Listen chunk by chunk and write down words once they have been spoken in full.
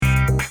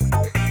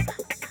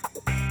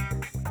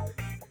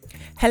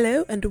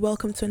Hello and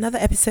welcome to another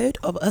episode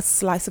of A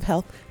Slice of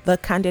Health, the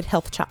Candid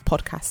Health Chat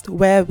podcast,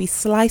 where we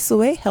slice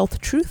away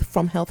health truth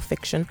from health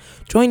fiction.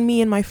 Join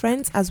me and my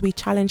friends as we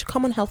challenge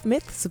common health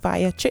myths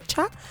via chit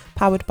chat,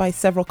 powered by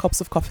several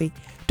cups of coffee.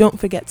 Don't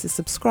forget to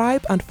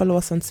subscribe and follow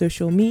us on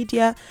social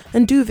media,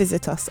 and do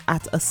visit us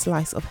at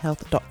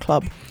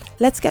asliceofhealth.club.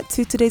 Let's get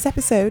to today's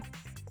episode.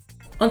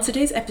 On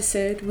today's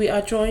episode, we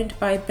are joined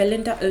by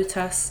Belinda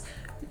Otas,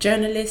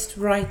 journalist,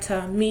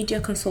 writer, media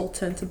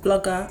consultant,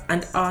 blogger,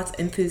 and art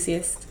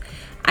enthusiast.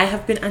 I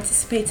have been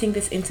anticipating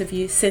this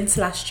interview since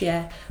last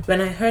year when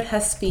I heard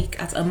her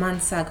speak at a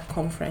Mansag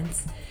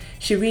conference.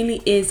 She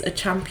really is a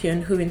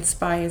champion who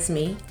inspires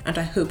me, and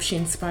I hope she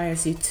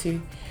inspires you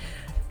too.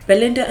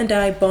 Belinda and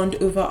I bond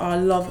over our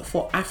love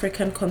for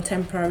African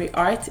contemporary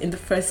art in the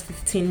first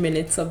 15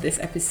 minutes of this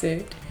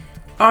episode.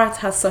 Art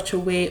has such a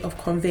way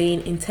of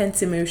conveying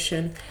intense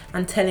emotion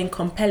and telling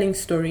compelling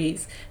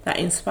stories that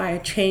inspire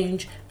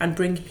change and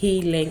bring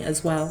healing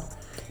as well.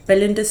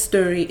 Belinda's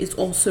story is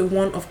also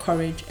one of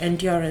courage,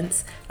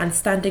 endurance, and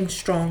standing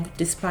strong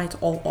despite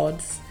all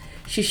odds.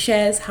 She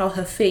shares how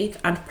her faith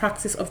and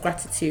practice of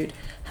gratitude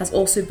has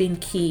also been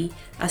key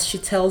as she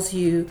tells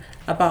you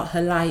about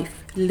her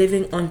life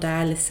living on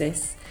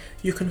dialysis.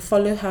 You can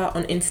follow her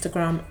on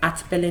Instagram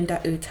at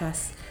Belinda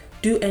Otas.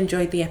 Do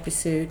enjoy the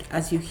episode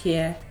as you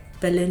hear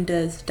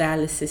Belinda's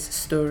dialysis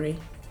story.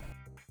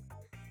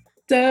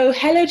 So,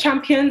 hello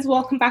champions,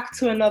 welcome back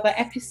to another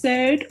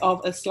episode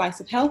of A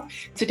Slice of Health.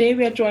 Today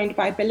we are joined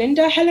by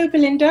Belinda. Hello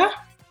Belinda.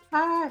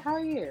 Hi, how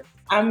are you?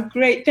 I'm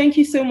great. Thank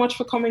you so much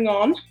for coming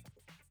on.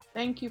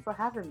 Thank you for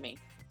having me.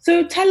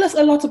 So tell us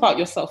a lot about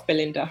yourself,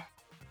 Belinda.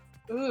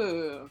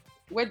 Ooh,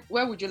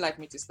 where would you like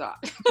me to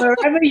start?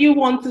 Wherever you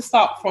want to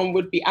start from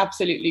would be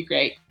absolutely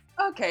great.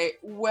 Okay,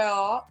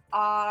 well,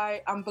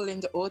 I am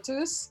Belinda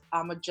Otas.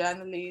 I'm a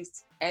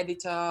journalist,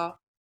 editor,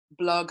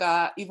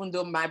 blogger, even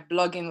though my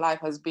blogging life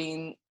has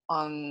been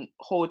on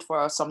hold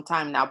for some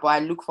time now, but I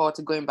look forward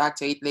to going back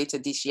to it later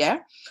this year.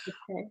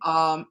 Okay.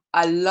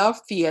 I love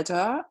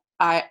theater.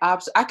 I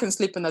can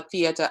sleep in a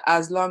theater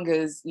as long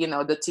as,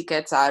 the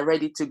tickets are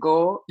ready to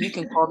go. You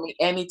can call me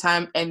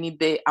anytime, any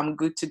day. I'm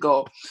good to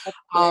go.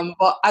 Okay.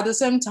 But at the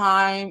same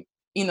time,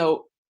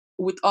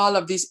 with all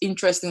of this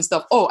interesting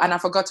stuff. Oh, and I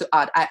forgot to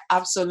add, I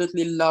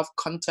absolutely love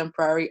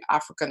contemporary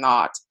African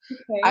art.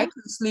 Okay. I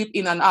can sleep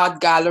in an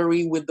art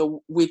gallery with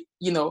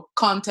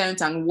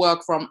content and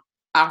work from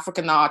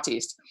African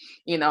artists,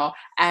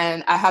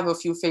 and I have a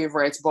few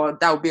favorites, but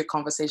that will be a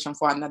conversation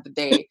for another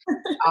day.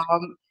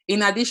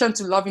 In addition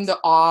to loving the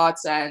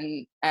arts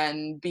and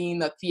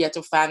being a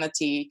theater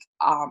fanatic,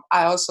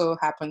 I also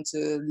happen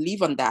to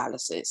live on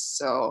dialysis.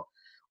 So,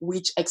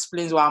 which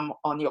explains why I'm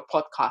on your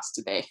podcast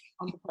today.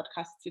 On the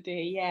podcast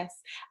today, yes.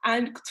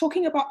 And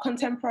talking about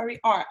contemporary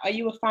art, are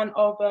you a fan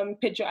of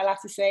Pedro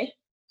Alatise?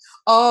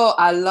 Oh,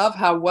 I love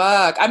her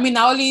work. I mean,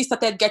 I only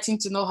started getting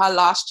to know her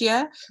last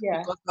year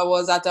because I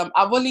was at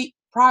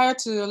prior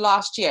to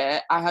last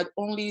year, I had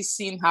only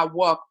seen her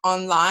work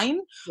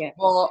online. Yeah.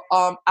 But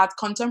at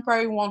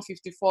Contemporary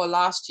 154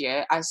 last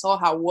year, I saw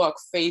her work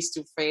face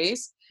to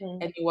face.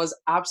 And it was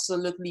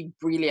absolutely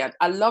brilliant.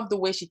 I love the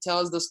way she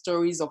tells the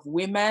stories of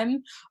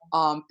women,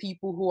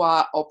 people who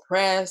are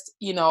oppressed.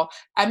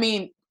 I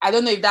mean, I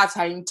don't know if that's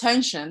her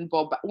intention,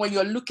 but when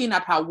you're looking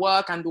at her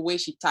work and the way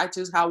she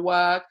titles her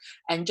work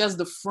and just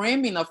the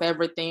framing of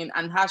everything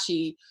and how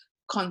she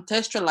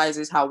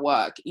contextualizes her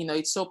work,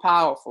 it's so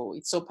powerful.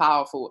 It's so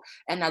powerful.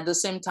 And at the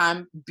same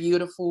time,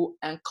 beautiful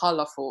and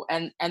colorful.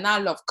 And I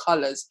love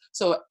colors.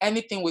 So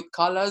anything with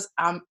colors,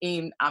 I'm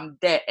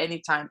there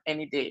anytime,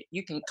 any day.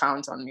 You can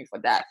count on me for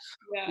that.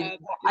 Yeah,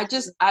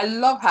 I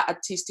love her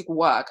artistic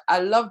work. I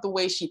love the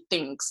way she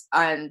thinks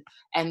and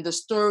the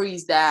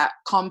stories that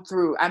come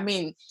through. I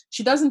mean,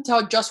 she doesn't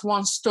tell just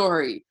one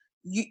story.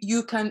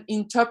 You can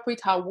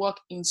interpret her work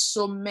in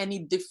so many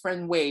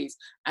different ways,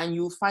 and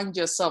you find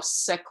yourself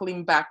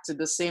circling back to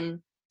the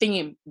same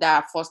theme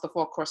that first of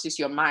all crosses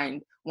your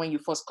mind when you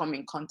first come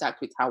in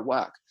contact with her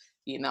work,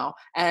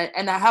 and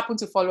I happen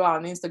to follow her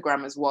on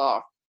Instagram as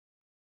well.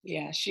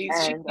 Yeah, she's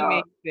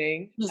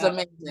amazing. She's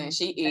amazing.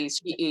 She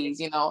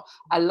is.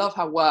 I love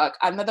her work.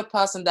 Another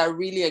person that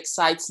really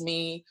excites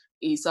me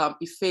is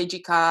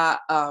Ifejika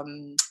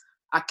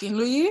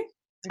Akinluyi. Okay.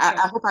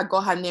 I hope I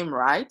got her name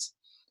right.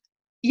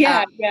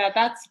 Yeah,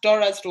 that's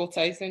Dora's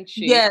daughter, isn't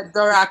she? Yeah,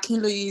 Dora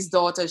Akinluyi's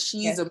daughter.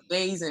 She's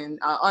amazing,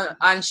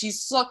 and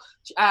she's so.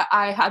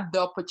 I had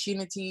the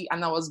opportunity,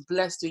 and I was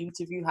blessed to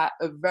interview her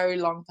a very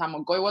long time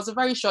ago. It was a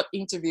very short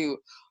interview,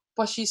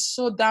 but she's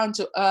so down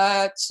to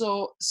earth,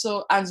 so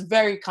and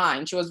very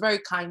kind. She was very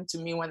kind to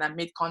me when I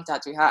made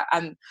contact with her,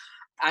 and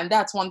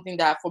that's one thing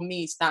that for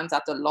me stands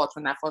out a lot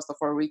when I first of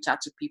all reach out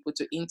to people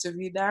to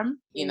interview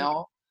them.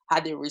 How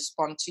they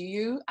respond to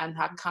you, and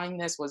her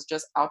kindness was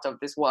just out of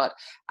this world.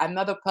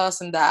 Another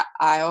person that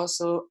I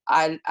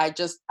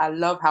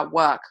love her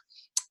work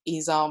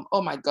is oh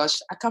my gosh,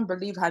 I can't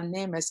believe her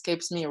name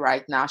escapes me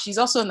right now. She's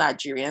also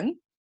Nigerian.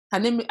 I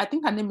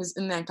think her name is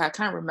Nneka. I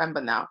can't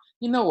remember now.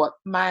 You know what?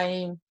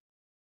 My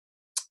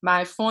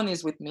My phone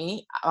is with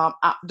me.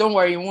 Don't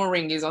worry, it won't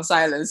ring. It's on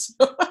silence.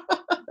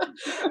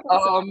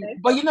 Okay.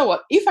 But you know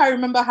what? If I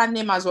remember her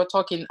name as we're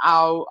talking,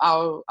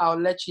 I'll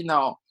let you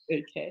know.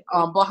 Okay.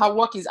 But her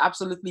work is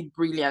absolutely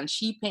brilliant.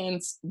 She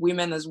paints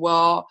women as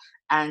well,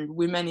 and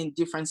women in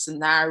different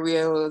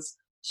scenarios.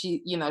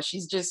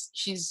 She's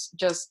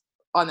just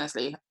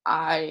honestly,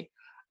 I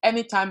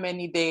anytime,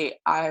 any day,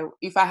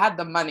 if I had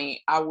the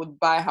money, I would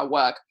buy her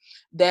work.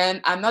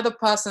 Then another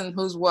person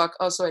whose work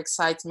also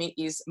excites me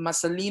is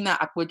Marcelina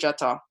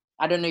Akpojoto.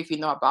 I don't know if you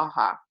know about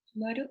her.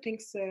 No, I don't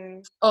think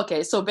so.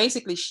 Okay, so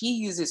basically she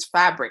uses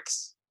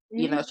fabrics.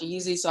 She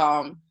uses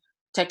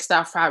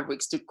textile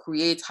fabrics to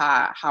create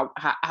her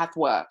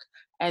artwork,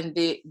 and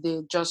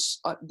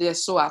they're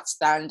so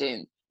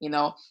outstanding.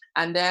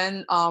 And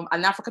then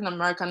an African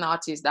American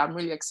artist that I'm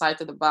really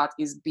excited about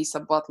is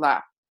Bisa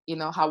Butler.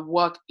 Her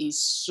work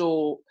is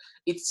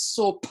it's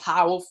so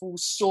powerful,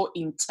 so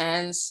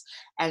intense,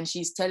 and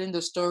she's telling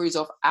the stories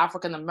of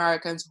African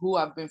Americans who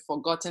have been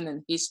forgotten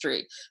in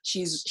history.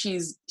 She's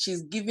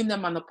giving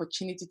them an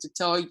opportunity to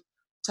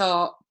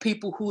tell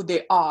people who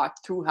they are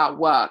through her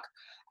work,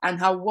 and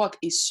her work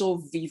is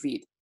so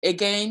vivid.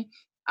 Again,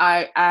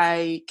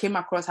 I came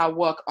across her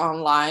work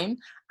online,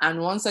 and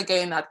once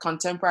again at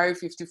Contemporary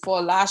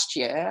 54 last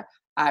year,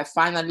 I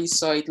finally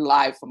saw it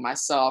live for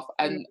myself,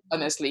 and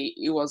honestly,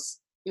 it was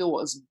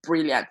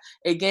brilliant.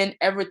 Again,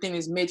 everything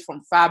is made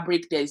from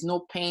fabric. There is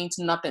no paint,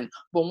 nothing.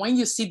 But when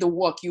you see the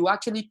work, you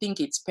actually think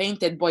it's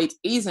painted, but it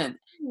isn't.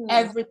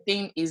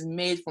 Everything is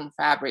made from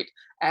fabric.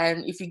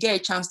 And if you get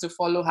a chance to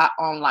follow her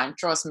online,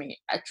 trust me,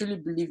 I truly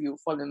believe you'll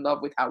fall in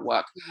love with her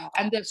work.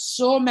 And there's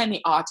so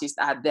many artists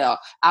out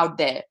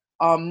there.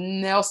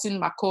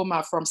 Nelson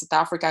Makoma from South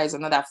Africa is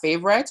another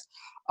favorite.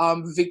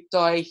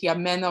 Victor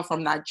Hiameno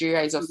from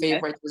Nigeria is a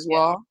favorite as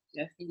well.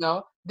 Yes.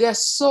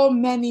 There's so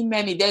many.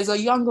 There's a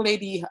young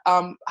lady,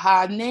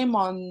 her name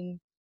on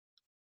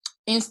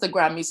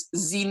Instagram is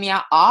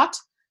Xenia Art,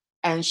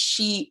 and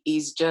she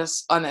is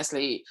just,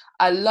 honestly,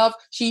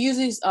 she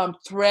uses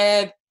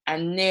thread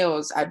and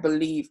nails, I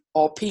believe,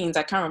 or pins,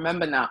 I can't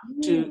remember now,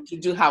 to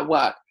do her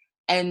work.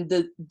 And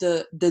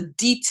the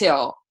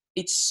detail,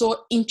 it's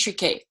so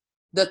intricate.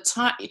 The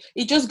time,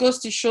 it just goes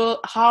to show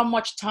how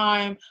much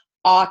time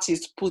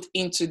artists put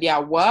into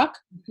their work.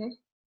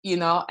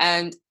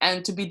 And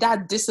to be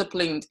that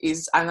disciplined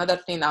is another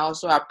thing I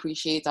also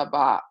appreciate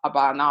about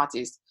an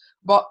artist.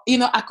 But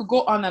I could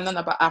go on and on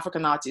about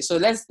African artists, so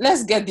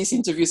let's get this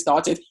interview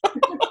started.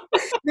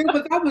 No,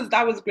 but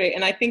that was great,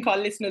 and I think our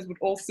listeners would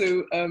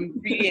also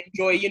really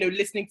enjoy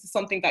listening to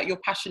something that you're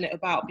passionate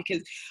about,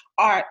 because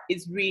art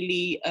is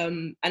really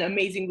an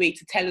amazing way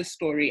to tell a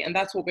story, and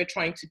that's what we're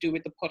trying to do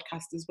with the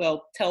podcast as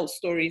well. Tell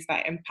stories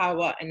that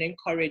empower and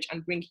encourage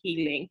and bring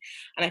healing,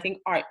 and I think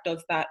art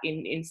does that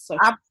in such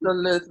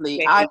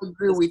absolutely. I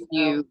agree with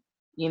you.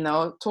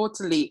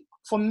 Totally.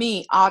 For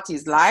me, art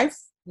is life.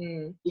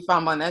 If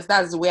I'm honest,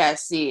 that's the way I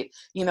see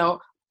it.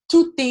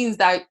 Two things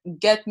that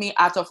get me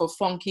out of a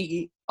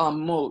funky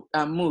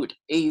mood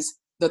is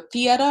the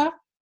theater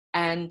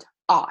and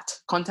art,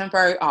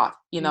 contemporary art.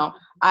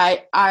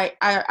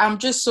 I'm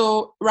just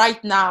so,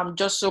 right now, I'm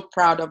just so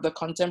proud of the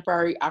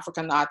contemporary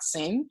African art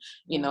scene.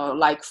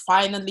 Like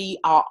finally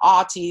our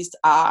artists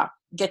are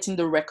getting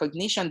the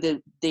recognition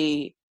that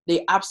they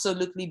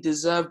absolutely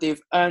deserve.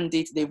 They've earned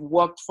it. They've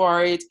worked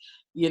for it.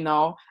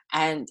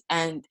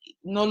 And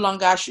no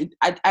longer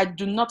I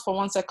do not for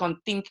one second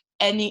think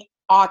any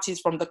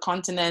artist from the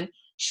continent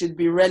should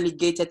be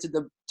relegated to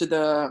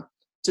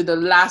the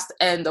last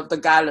end of the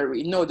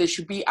gallery. No, they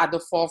should be at the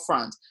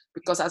forefront,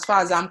 because as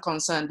far as I'm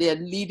concerned, they're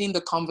leading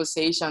the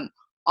conversation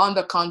on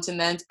the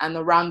continent and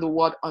around the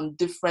world on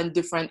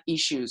different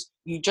issues.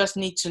 You just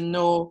need to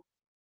know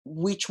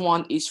which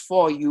one is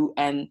for you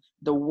and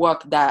the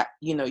work that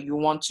you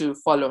want to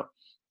follow.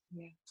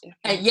 Yeah,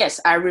 and yes,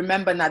 I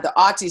remember now, the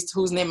artist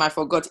whose name I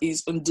forgot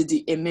is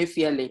Ndidi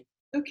Emefiele.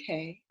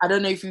 Okay. I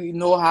don't know if you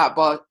know her,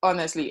 but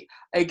honestly,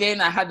 again,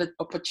 I had the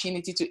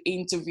opportunity to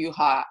interview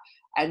her.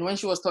 And when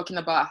she was talking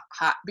about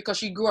her, because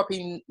she grew up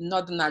in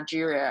northern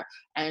Nigeria,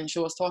 and she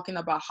was talking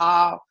about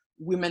how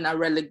women are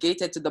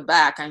relegated to the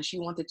back, and she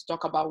wanted to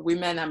talk about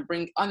women and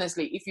bring,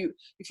 honestly, if you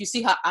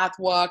see her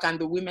artwork and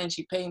the women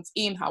she paints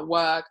in her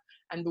work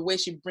and the way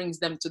she brings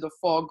them to the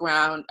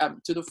foreground,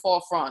 to the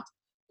forefront,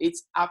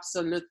 it's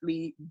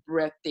absolutely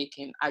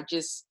breathtaking.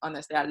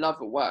 Honestly, I love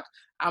the work.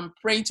 I'm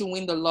praying to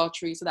win the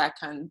lottery so that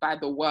I can buy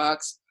the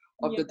works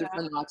of the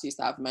different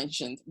artists I've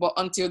mentioned. But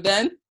until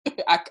then,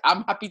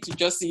 I'm happy to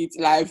just see it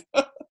live.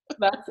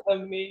 That's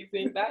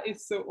amazing. That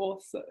is so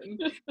awesome.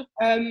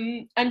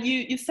 And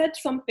you said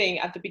something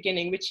at the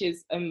beginning, which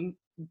is,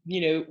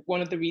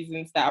 one of the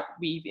reasons that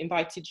we've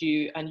invited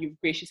you and you've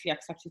graciously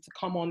accepted to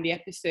come on the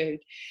episode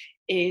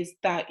is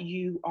that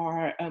you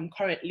are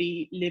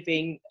currently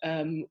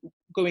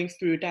going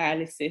through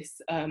dialysis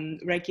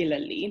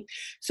regularly.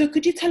 So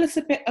could you tell us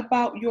a bit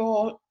about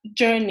your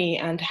journey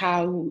and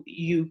how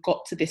you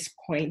got to this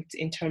point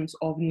in terms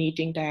of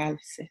needing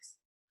dialysis?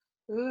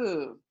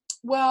 Ooh.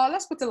 Well,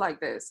 let's put it like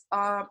this.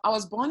 I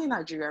was born in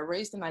Nigeria,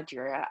 raised in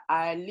Nigeria.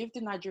 I lived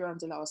in Nigeria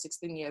until I was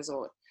 16 years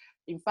old.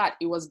 In fact,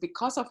 it was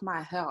because of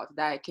my health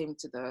that I came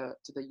to the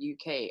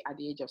UK at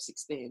the age of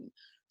 16.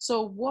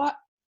 So what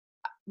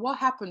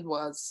happened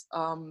was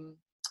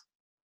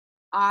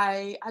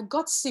I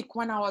got sick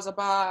when I was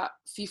about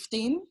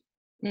 15,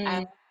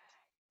 and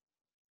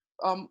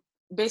um,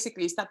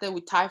 basically it started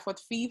with typhoid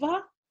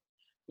fever,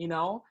 you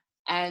know,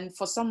 and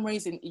for some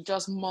reason it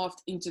just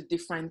morphed into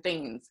different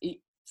things.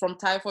 From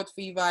typhoid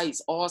fever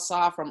is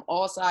ulcer, from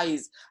ulcer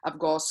is I've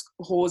got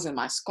holes in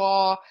my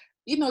skull,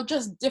 you know,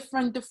 just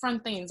different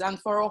things. And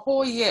for a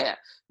whole year,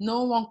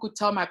 no one could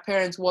tell my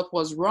parents what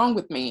was wrong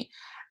with me.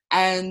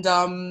 And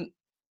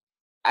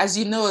as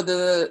you know,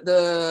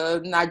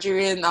 the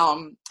Nigerian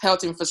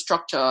health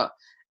infrastructure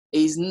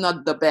is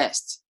not the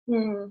best.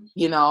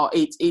 You know,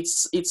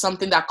 it's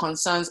something that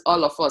concerns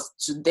all of us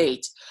to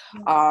date.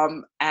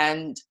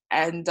 And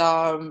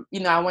you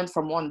know, I went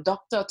from one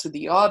doctor to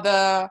the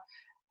other,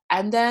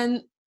 and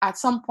then at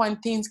some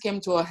point things came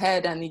to a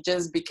head, and it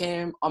just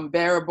became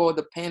unbearable.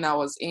 The pain I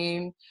was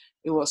in,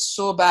 it was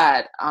so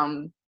bad.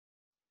 And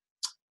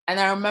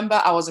I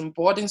remember I was in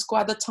boarding school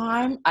at the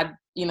time. I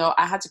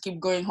had to keep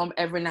going home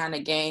every now and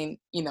again,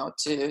 you know,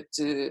 to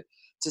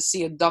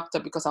see a doctor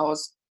because I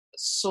was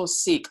so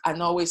sick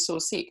and always so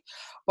sick.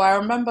 But I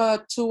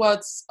remember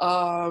towards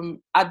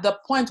at the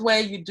point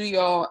where you do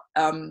your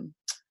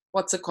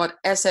what's it called,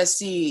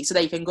 SSC, so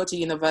that you can go to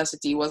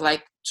university, was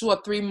like 2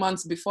 or 3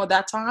 months before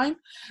that time.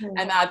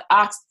 And I'd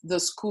asked the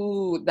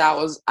school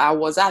that I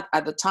was at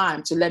the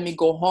time to let me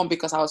go home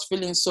because I was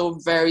feeling so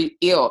very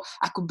ill.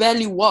 I could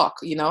barely walk,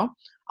 you know.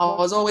 I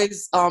was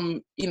always,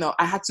 you know,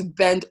 I had to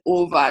bend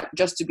over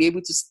just to be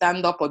able to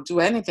stand up or do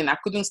anything. I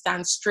couldn't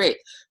stand straight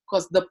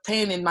because the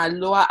pain in my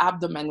lower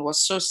abdomen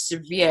was so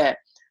severe.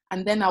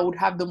 And then I would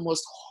have the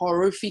most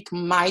horrific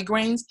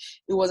migraines.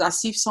 It was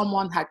as if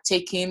someone had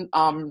taken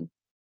a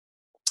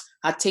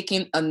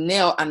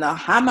nail and a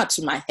hammer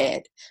to my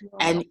head. Wow.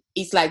 And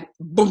it's like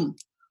boom,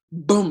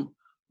 boom,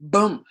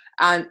 boom.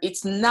 And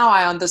it's now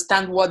I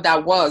understand what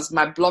that was.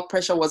 My blood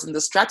pressure was in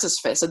the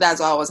stratosphere. So that's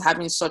why I was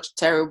having such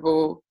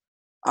terrible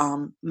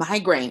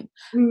migraine.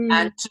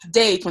 And to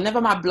date,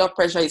 whenever my blood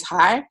pressure is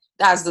high,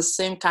 that's the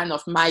same kind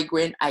of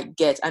migraine I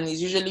get. And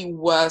it's usually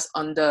worse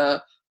on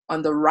the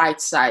right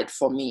side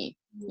for me,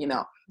 you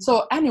know.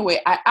 So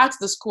anyway, I asked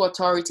the school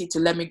authority to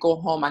let me go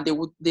home, and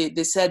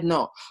they said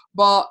no.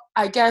 But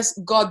I guess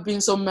God being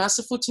so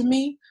merciful to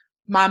me,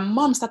 my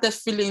mom started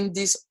feeling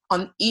this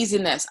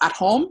uneasiness at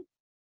home.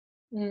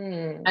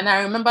 And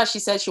I remember she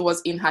said she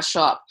was in her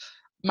shop.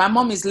 My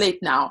mom is late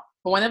now,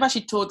 but whenever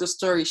she told the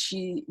story,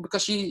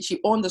 because she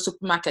owned the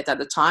supermarket at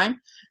the time,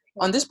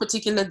 on this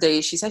particular day,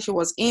 she said she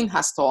was in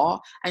her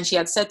store and she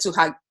had said to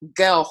her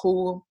girl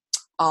who,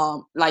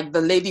 like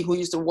the lady who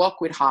used to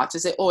work with her, to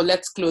say, "Oh,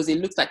 let's close. It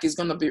looks like it's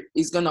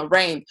gonna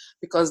rain,"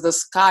 because the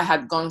sky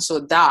had gone so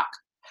dark.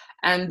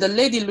 And the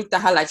lady looked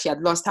at her like she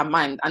had lost her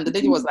mind. And the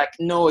lady was like,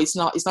 "No, it's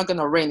not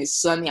gonna rain.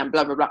 It's sunny," and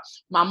blah blah blah.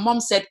 My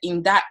mom said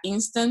in that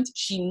instant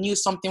she knew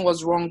something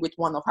was wrong with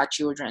one of her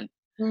children.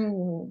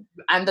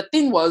 And the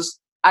thing was,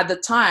 at the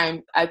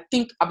time, I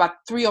think about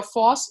 3 or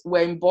 4 were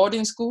in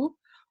boarding school.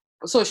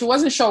 So she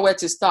wasn't sure where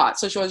to start.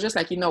 So she was just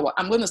like, you know what,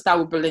 I'm going to start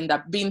with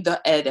Belinda, being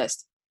the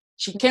eldest.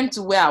 She came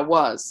to where I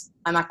was,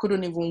 and I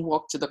couldn't even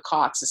walk to the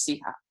car to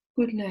see her.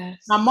 Goodness.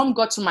 My mom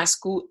got to my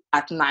school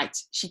at night.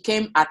 She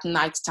came at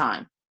night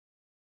time.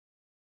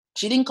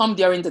 She didn't come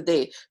during the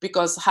day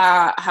because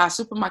her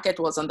supermarket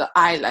was on the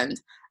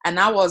island, and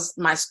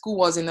my school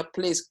was in a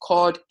place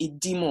called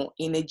Idimo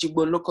in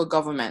Ejigbo local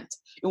government.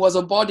 It was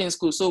a boarding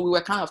school, so we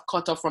were kind of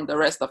cut off from the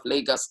rest of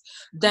Lagos.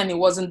 Then it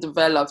wasn't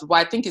developed, but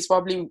I think it's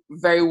probably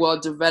very well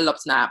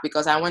developed now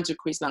because I went to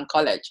Chrisland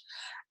College.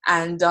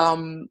 And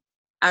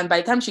by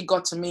the time she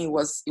got to me, it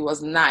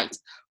was night,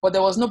 but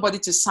there was nobody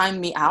to sign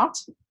me out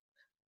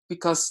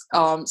because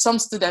some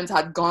students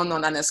had gone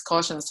on an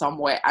excursion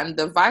somewhere, and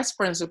the vice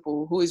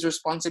principal, who is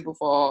responsible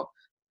for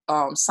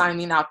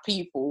signing out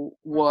people,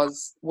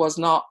 was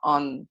not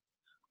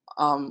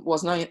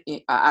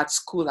at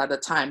school at the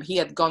time. He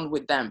had gone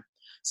with them.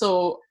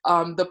 So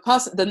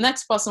the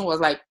next person was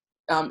like,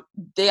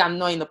 they are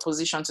not in a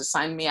position to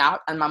sign me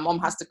out, and my mom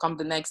has to come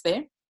the next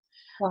day.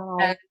 Wow.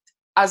 And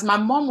as my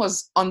mom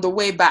was on the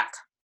way back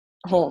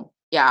home,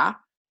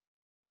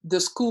 the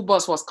school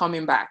bus was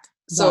coming back.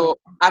 So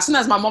as soon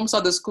as my mom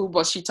saw the school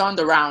bus, she turned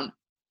around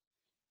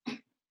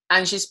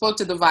and she spoke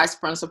to the vice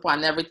principal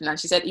and everything. And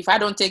she said, "If I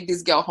don't take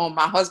this girl home,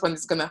 my husband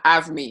is going to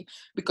have me,"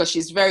 because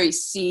she's very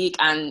sick.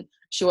 And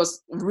she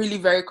was really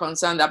very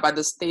concerned about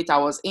the state I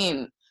was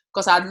in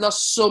because I had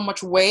lost so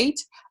much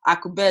weight. I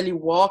could barely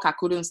walk. I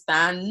couldn't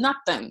stand,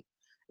 nothing,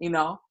 you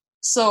know.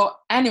 So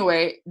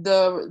anyway,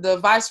 the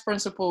vice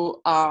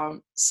principal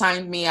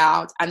signed me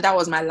out, and that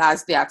was my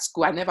last day at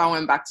school. I never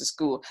went back to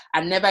school.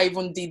 I never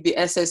even did the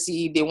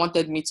SSE they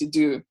wanted me to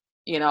do,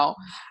 you know.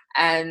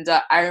 And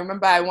I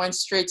remember I went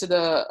straight to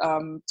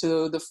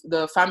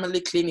the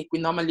family clinic we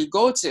normally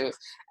go to,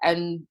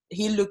 and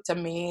he looked at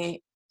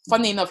me.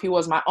 Funny enough, he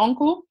was my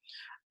uncle,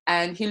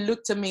 And he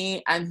looked at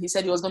me and he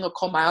said he was going to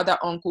call my other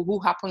uncle, who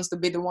happens to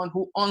be the one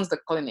who owns the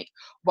clinic.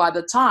 But at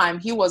the time,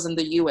 he was in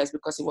the US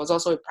because he was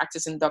also a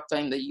practicing doctor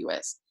in the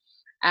US.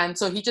 And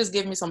so he just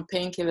gave me some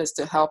painkillers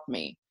to help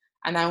me.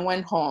 And I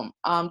went home.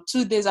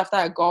 2 days after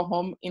I got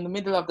home, in the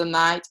middle of the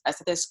night, I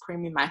started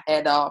screaming my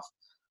head off.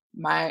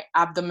 My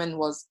abdomen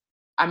was,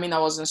 I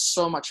was in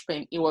so much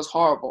pain. It was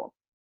horrible.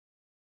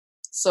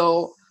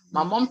 So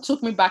my mom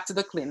took me back to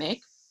the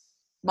clinic.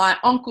 My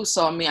uncle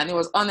saw me and he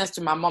was honest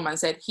to my mom and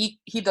said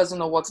he doesn't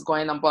know what's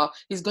going on, but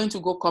he's going to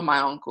go call my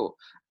uncle.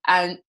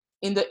 And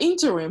in the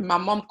interim, my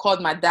mom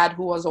called my dad,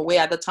 who was away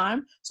at the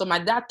time. So my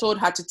dad told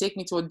her to take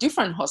me to a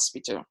different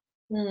hospital.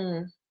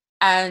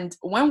 And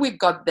when we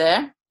got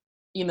there,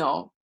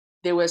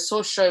 they were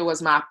so sure it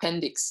was my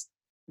appendix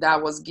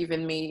that was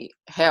giving me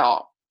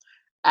hell.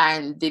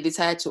 And they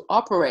decided to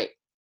operate,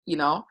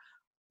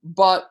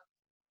 But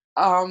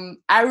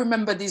I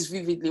remember this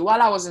vividly.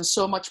 While I was in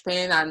so much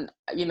pain and,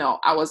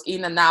 I was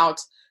in and out,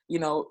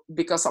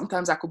 because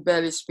sometimes I could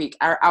barely speak.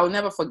 I'll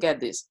never forget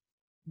this.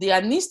 The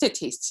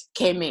anesthetist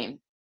came in.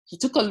 He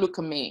took a look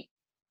at me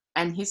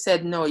and he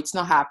said, no, it's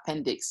not her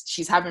appendix.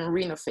 She's having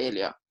renal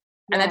failure.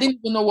 Yeah. And I didn't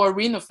even know what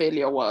renal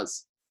failure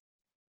was,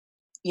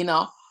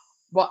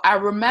 But I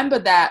remember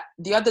that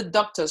the other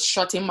doctors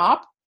shut him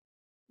up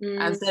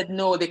and said,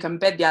 no, they can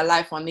bet their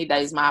life on it.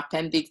 That is my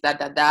appendix,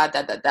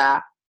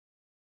 da.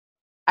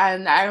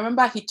 And I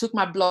remember he took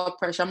my blood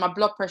pressure. My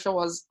blood pressure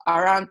was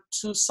around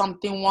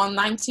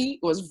 190. It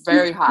was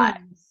very high.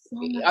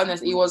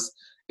 Honestly, it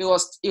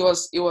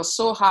was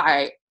so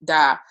high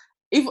that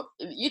if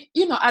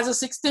as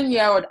a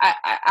 16-year-old,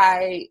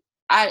 I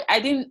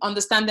didn't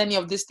understand any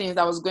of these things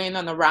that was going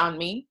on around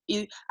me.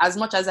 As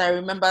much as I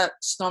remember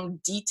some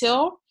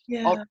detail,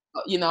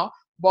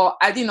 but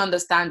I didn't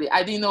understand it.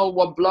 I didn't know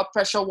what blood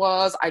pressure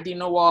was. I didn't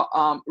know what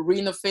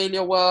renal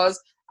failure was.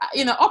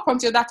 Up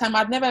until that time,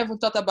 I'd never even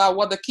thought about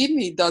what the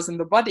kidney does in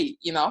the body,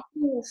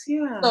 Yes,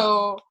 yeah.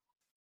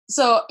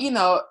 So,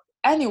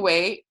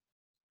 anyway,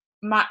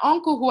 my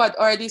uncle, who had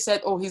already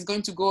said, oh, he's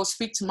going to go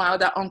speak to my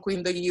other uncle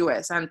in the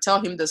US and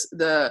tell him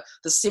the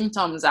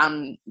symptoms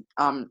I'm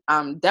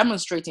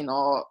demonstrating,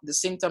 or the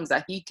symptoms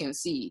that he can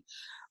see.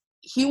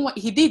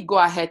 He did go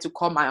ahead to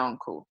call my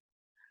uncle.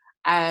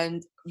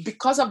 And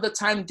because of the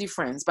time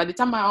difference, by the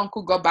time my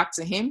uncle got back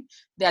to him,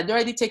 they had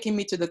already taken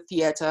me to the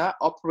theater,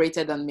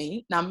 operated on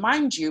me. Now,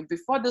 mind you,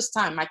 before this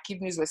time, my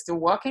kidneys were still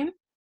working.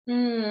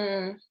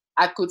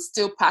 I could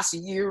still pass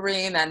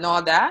urine and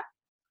all that.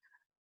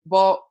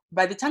 But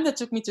by the time they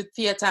took me to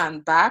theater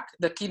and back,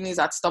 the kidneys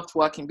had stopped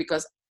working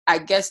because I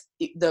guess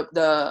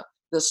the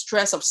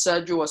stress of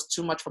surgery was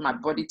too much for my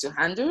body to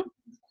handle. Of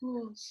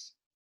course.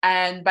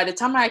 And by the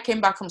time I came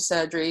back from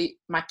surgery,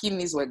 my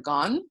kidneys were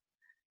gone.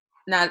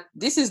 Now,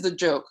 this is the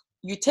joke.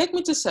 You take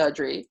me to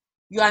surgery,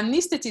 your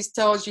anesthetist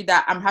tells you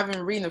that I'm having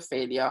renal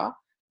failure.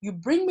 You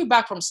bring me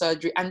back from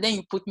surgery, and then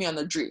you put me on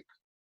a drip.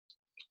 Oh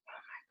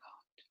my God.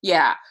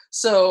 Yeah.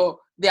 So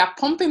they are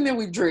pumping me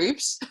with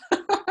drips.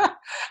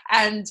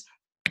 And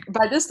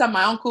by this time,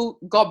 my uncle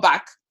got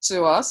back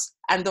to us.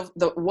 And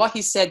what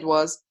he said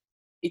was,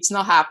 it's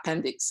not her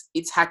appendix,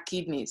 it's her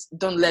kidneys.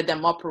 Don't let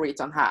them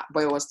operate on her.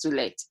 But it was too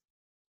late.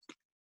 Oh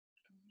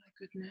my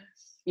goodness.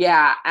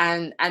 Yeah,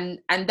 and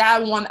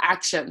that one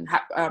action,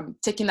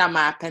 taking out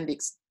my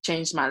appendix,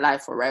 changed my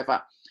life forever.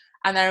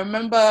 And I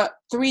remember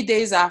 3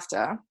 days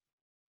after,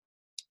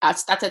 I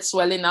started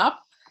swelling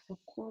up. Of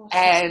course.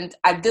 And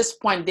at this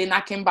point, then I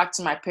came back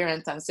to my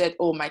parents and said,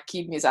 oh, my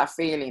kidneys are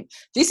failing.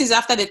 This is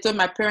after they told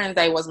my parents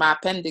that it was my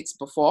appendix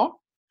before.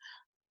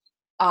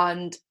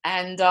 And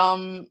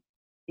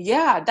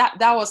yeah,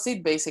 that was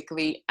it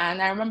basically.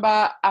 And I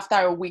remember after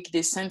a week,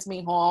 they sent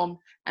me home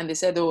and they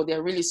said, oh,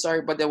 they're really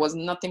sorry, but there was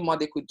nothing more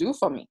they could do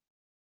for me.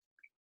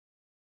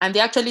 And they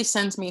actually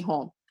sent me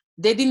home.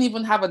 They didn't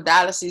even have a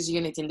dialysis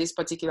unit in this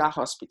particular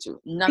hospital.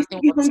 Nothing.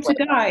 You home to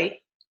die?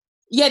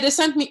 Yeah,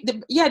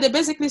 they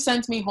basically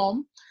sent me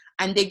home,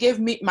 and they gave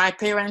my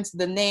parents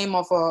the name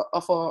of a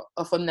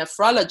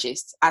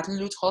nephrologist at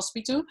Lute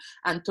Hospital,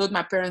 and told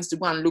my parents to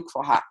go and look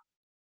for her,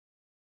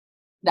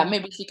 that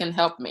maybe she can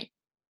help me.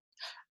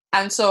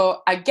 And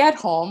so I get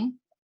home.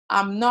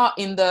 I'm not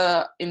in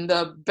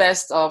the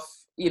best of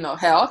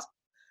health.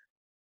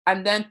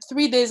 And then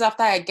 3 days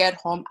after I get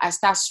home, I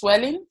start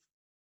swelling,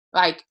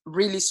 like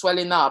really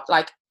swelling up.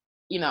 Like,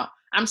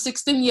 I'm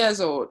 16 years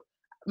old.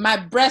 My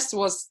breast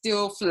was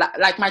still flat,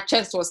 like my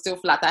chest was still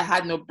flat. I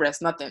had no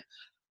breast, nothing.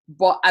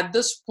 But at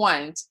this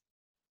point,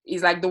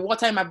 it's like the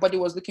water in my body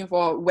was looking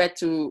for where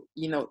to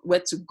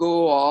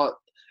go. Or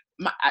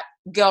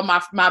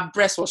my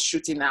breast was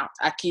shooting out.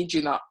 I kid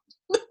you not.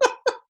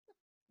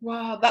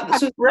 Wow,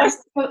 that's breast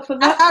for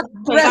that.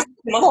 Breast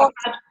must have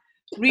had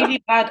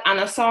really bad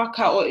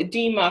anasarca or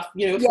edema,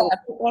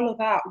 for all of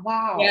that.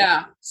 Wow.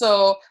 Yeah.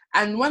 So,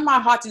 and when my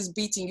heart is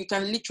beating, you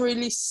can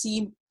literally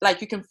see,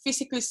 like, you can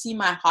physically see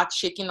my heart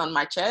shaking on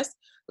my chest.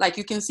 Like,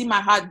 you can see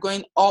my heart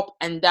going up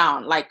and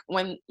down. Like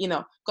when,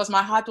 because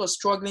my heart was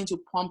struggling to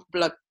pump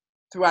blood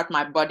throughout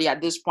my body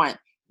at this point.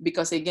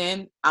 Because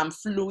again, I'm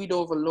fluid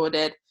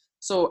overloaded.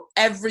 So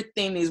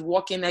everything is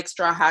working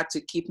extra hard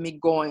to keep me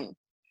going.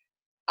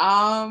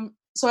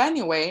 So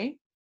anyway,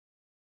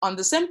 on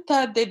the same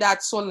third day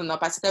that swollen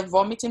up, I started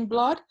vomiting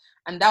blood.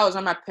 And that was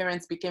when my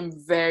parents became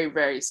very,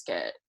 very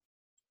scared.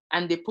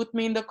 And they put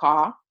me in the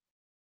car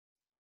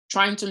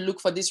trying to look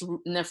for this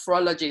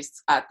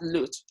nephrologist at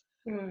Lut.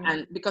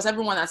 And because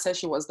everyone had said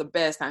she was the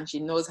best and she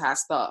knows her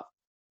stuff.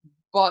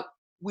 But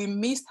we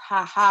missed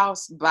her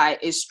house by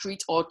a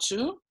street or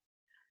two.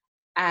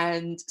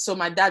 And so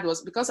my dad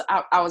was, because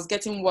I was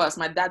getting worse,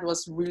 my dad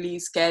was really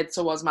scared,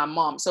 so was my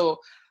mom. So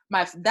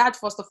my dad,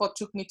 first of all,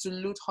 took me to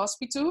Lut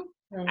Hospital,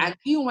 and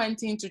he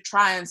went in to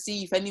try and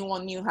see if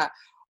anyone knew her.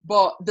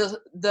 But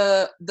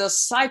the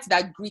sight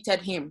that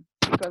greeted him,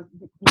 because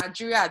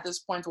Nigeria at this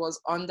point was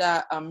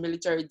under a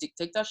military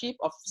dictatorship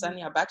of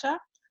Sani Abacha,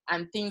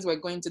 and things were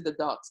going to the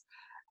dogs.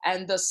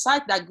 And the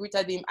sight that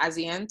greeted him as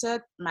he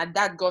entered, my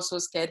dad got so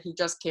scared, he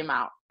just came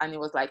out. And he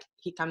was like,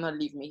 he cannot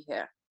leave me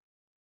here.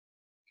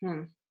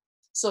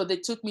 So they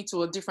took me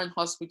to a different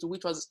hospital,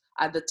 which was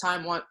at the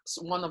time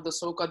one of the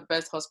so-called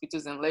best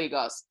hospitals in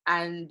Lagos.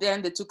 And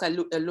then they took a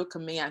look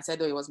at me and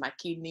said, oh, it was my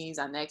kidneys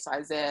and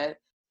XYZ.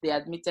 They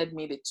admitted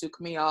me, they took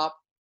me up.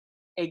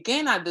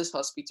 Again at this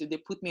hospital, they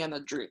put me on a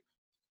drip.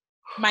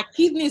 My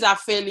kidneys are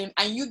failing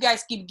and you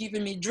guys keep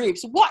giving me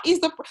drips. What is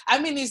the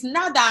it's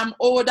now that I'm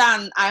older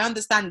and I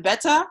understand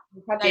better.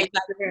 Like,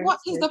 what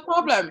is the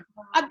problem?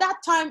 At that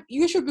time,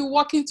 you should be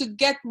working to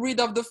get rid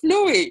of the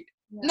fluid,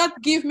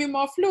 not give me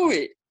more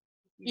fluid,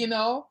 you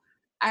know?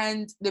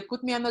 And they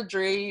put me on a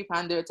drip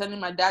and they were telling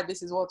my dad,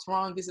 this is what's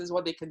wrong, this is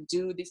what they can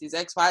do, this is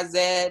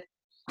XYZ.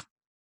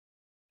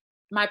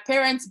 My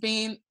parents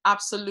being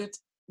absolute,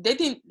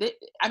 they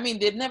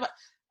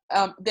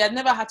had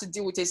never had to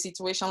deal with a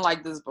situation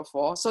like this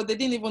before. So they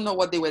didn't even know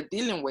what they were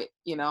dealing with,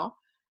 you know?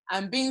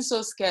 And being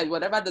so scared,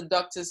 whatever the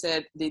doctor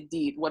said, they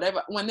did.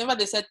 Whenever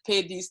they said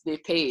pay this, they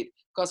paid.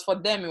 Because for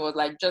them, it was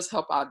like, just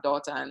help our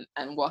daughter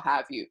and what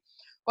have you.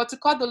 But to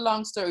cut the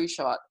long story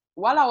short,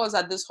 while I was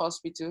at this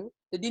hospital,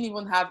 they didn't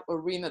even have a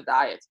renal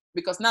diet.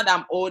 Because now that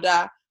I'm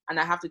older and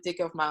I have to take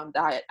care of my own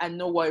diet, I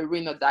know what a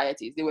renal diet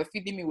is. They were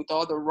feeding me with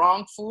all the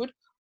wrong food.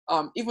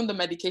 Even the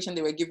medication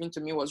they were giving to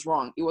me was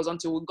wrong. It was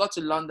until we got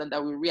to London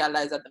that we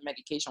realized that the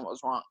medication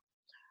was wrong.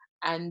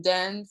 And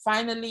then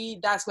finally,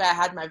 that's where I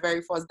had my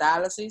very first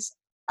dialysis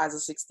as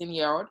a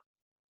 16-year-old.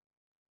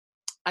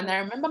 And I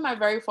remember my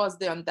very first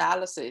day on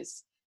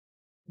dialysis,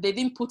 they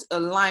didn't put a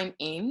line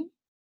in.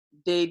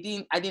 I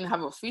didn't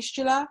have a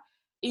fistula.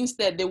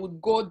 Instead, they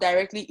would go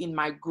directly in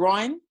my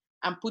groin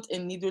and put a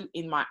needle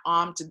in my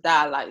arm to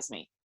dialyze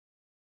me.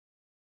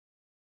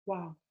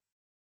 Wow.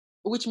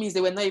 Which means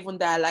they were not even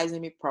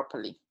dialyzing me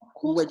properly.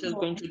 We were just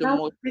going through the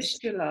motions.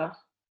 Fistula.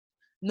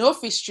 No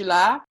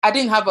fistula. I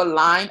didn't have a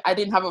line. I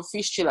didn't have a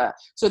fistula.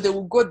 So they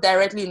would go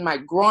directly in my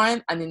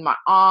groin and in my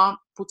arm,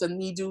 put a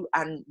needle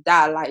and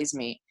dialyze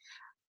me.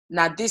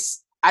 Now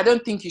this, I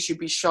don't think you should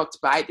be shocked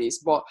by this,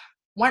 but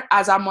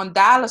as I'm on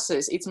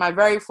dialysis, it's my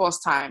very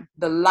first time,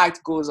 the light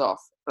goes off.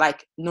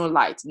 Like no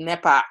light,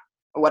 NEPA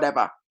or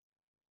whatever.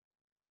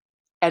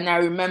 And I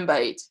remember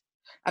it.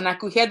 And I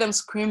could hear them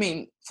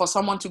screaming for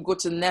someone to go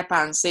to NEPA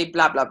and say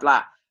blah, blah,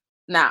 blah.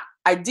 Now,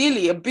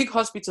 ideally, a big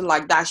hospital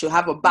like that should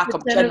have a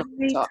backup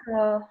generator.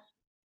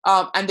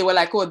 And they were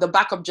like, oh, the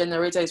backup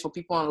generator is for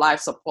people on life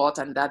support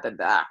and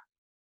da.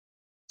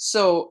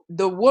 So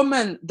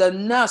the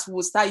nurse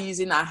would start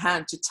using her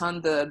hand to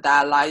turn the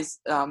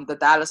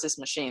dialysis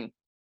machine.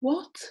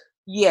 What?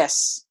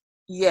 Yes.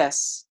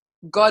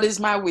 God is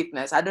my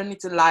witness. I don't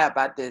need to lie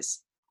about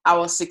this. I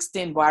was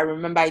 16, but I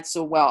remember it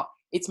so well.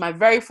 It's my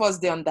very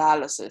first day on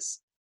dialysis.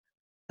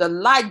 The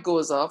light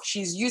goes off.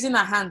 She's using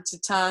her hand to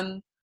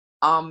turn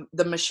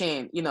the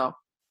machine, you know,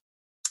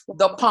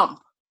 the pump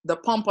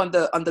on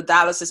the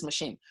dialysis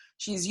machine.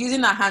 She's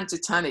using her hand to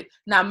turn it.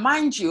 Now,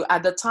 mind you,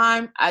 at the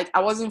time, I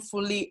wasn't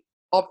fully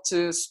up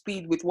to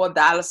speed with what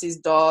dialysis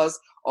does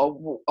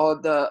or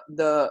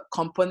the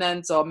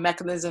components or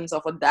mechanisms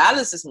of a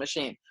dialysis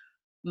machine.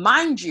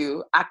 Mind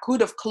you, I could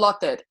have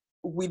clotted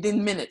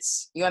within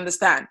minutes. You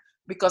understand?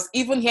 Because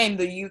even here in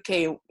the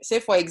UK,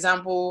 say for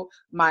example,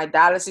 my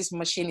dialysis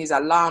machine is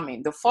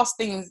alarming. The first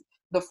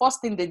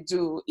thing they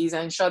do is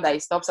ensure that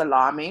it stops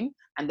alarming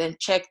and then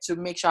check to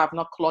make sure I've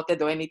not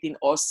clotted or anything,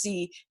 or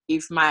see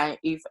if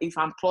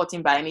I'm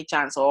clotting by any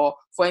chance or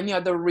for any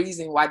other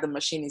reason why the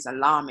machine is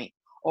alarming,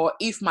 or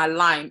if my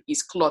line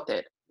is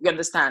clotted. You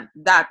understand?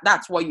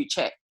 That's what you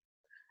check.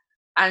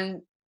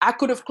 And I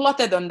could have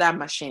clotted on that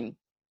machine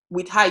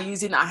with her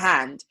using her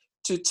hand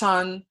to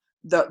turn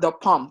the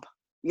pump.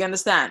 You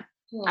understand?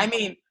 Yeah. I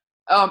mean,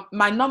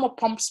 my normal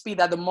pump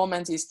speed at the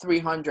moment is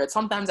 300.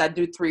 Sometimes I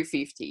do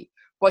 350.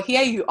 But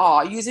here you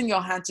are using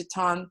your hand to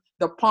turn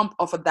the pump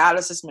of a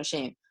dialysis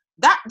machine.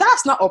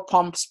 That's not a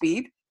pump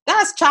speed.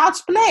 That's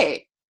child's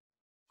play.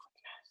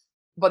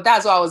 But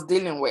that's what I was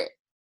dealing with.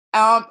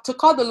 To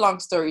cut the long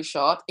story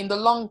short, in the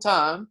long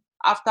term,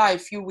 after a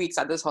few weeks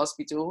at this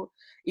hospital,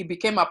 it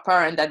became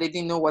apparent that they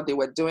didn't know what they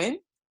were doing.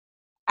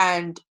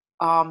 And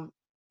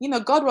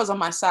God was on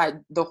my side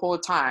the whole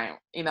time.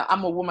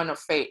 I'm a woman of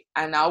faith,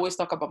 and I always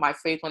talk about my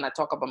faith when I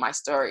talk about my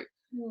story.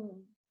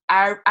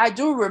 I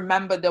do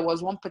remember there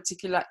was one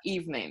particular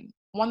evening,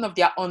 one of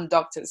their own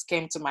doctors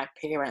came to my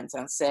parents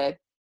and said,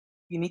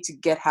 "You need to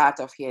get her out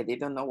of here. They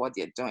don't know what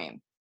they're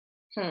doing."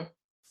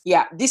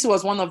 Yeah, this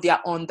was one of their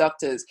own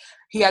doctors.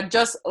 He had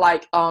just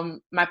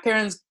my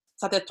parents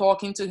started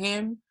talking to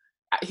him.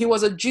 He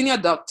was a junior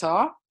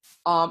doctor,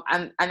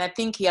 and I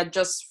think he had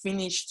just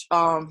finished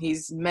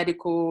his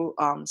medical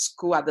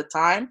school at the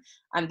time,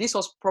 and this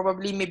was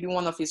probably maybe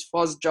one of his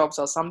first jobs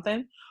or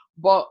something.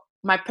 But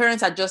my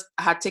parents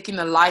had taken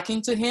a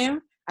liking to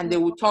him, and they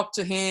would talk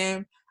to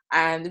him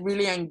and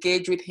really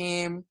engage with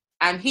him,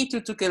 and he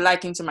too took a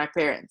liking to my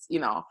parents,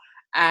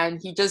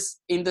 and he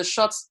just, in the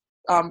short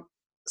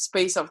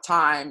space of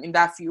time, in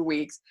that few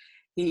weeks,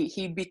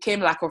 he became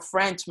like a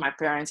friend to my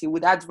parents. He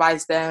would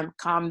advise them,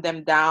 calm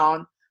them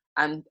down,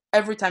 and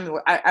every time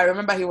I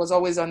remember he was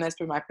always honest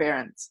with my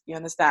parents. You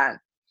understand?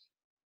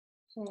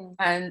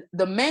 And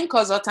the main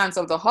consultants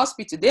of the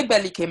hospital, they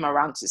barely came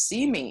around to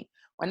see me.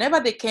 Whenever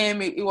they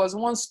came, it was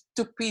one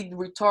stupid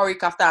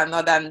rhetoric after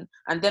another,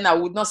 and then I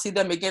would not see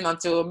them again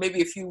until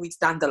maybe a few weeks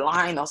down the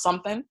line or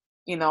something,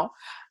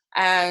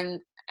 And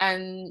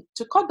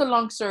to cut the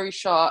long story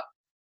short,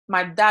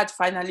 my dad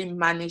finally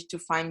managed to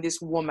find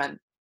this woman,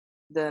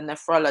 the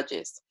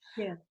nephrologist.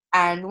 Yeah.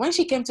 And when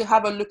she came to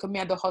have a look at me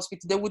at the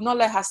hospital, they would not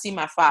let her see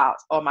my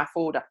files or my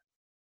folder.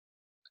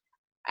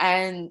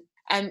 And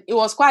it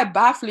was quite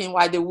baffling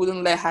why they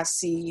wouldn't let her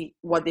see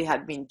what they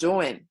had been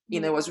doing.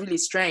 It was really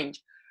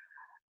strange.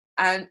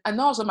 And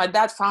also my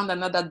dad found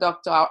another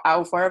doctor.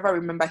 I'll forever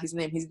remember his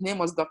name. His name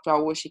was Dr.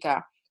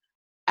 Awoshika.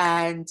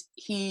 And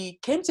he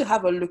came to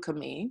have a look at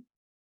me.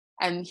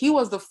 And he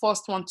was the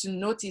first one to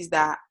notice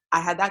that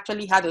I had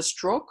actually had a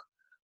stroke.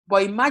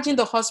 But imagine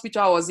the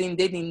hospital I was in,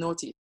 they didn't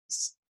notice.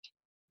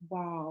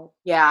 Wow.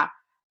 Yeah.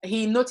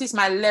 He noticed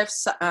my left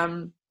side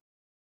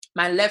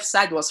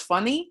was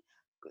funny.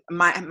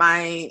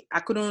 I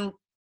couldn't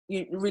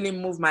really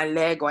move my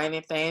leg or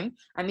anything.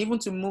 And even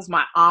to move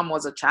my arm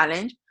was a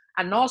challenge.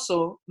 And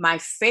also my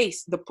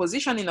face, the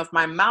positioning of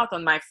my mouth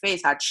on my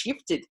face had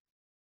shifted.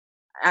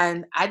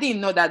 And I didn't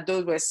know that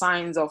those were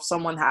signs of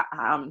someone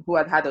who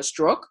had had a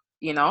stroke,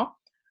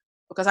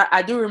 because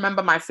I do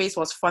remember my face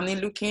was funny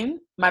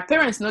looking. My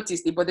parents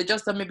noticed it, but they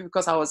just thought maybe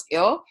because I was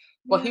ill.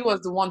 But he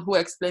was the one who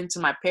explained to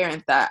my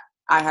parents that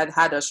I had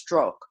had a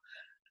stroke,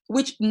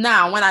 which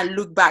now when I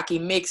look back,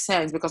 it makes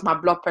sense because my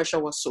blood pressure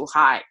was so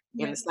high.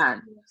 You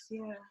understand? Yes,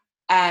 yeah.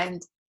 And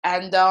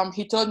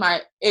he told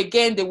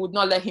again, they would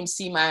not let him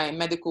see my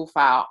medical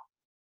file.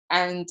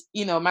 And,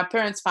 my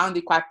parents found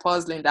it quite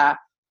puzzling that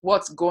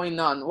what's going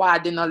on? Why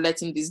are they not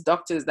letting these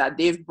doctors that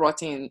they've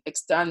brought in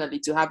externally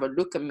to have a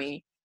look at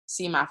me,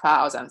 see my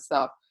files and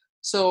stuff?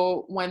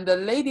 So when the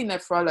lady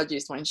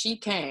nephrologist, when she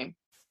came,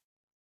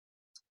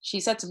 she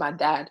said to my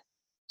dad,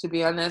 to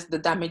be honest, the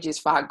damage is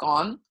far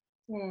gone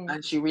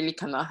and she really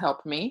cannot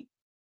help me.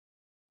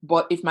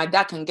 But if my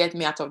dad can get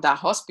me out of that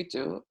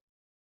hospital,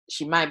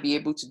 she might be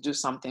able to do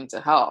something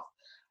to help.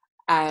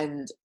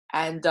 And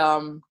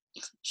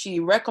she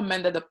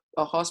recommended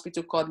a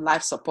hospital called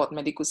Life Support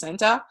Medical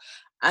Center,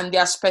 and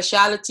their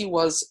specialty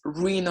was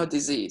renal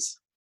disease.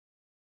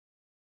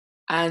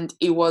 And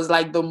it was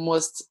like the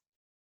most,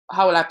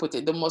 how will I put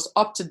it, the most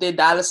up-to-date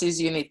dialysis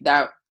unit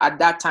that at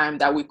that time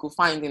that we could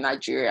find in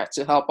Nigeria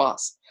to help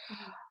us.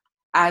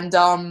 And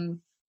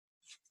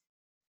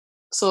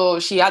so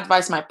she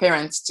advised my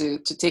parents to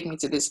take me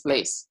to this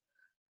place.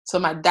 So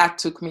my dad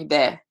took me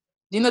there.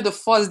 The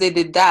first day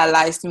they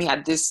dialyzed me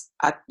at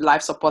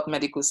Life Support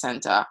Medical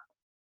Center,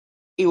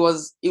 it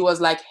was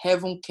like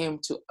heaven came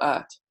to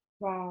earth.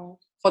 Wow.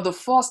 For the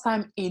first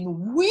time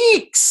in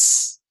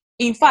weeks,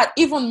 in fact,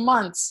 even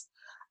months,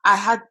 I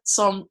had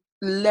some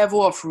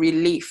level of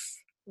relief.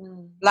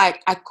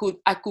 Like I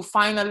could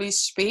finally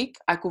speak.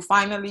 I could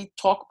finally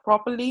talk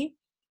properly,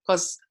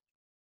 because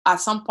at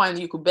some point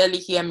you could barely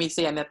hear me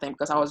say anything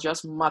because I was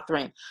just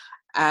muttering.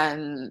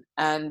 And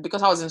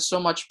because I was in so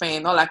much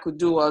pain, all I could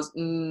do was,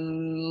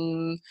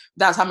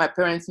 that's how my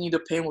parents knew the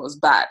pain was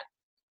bad,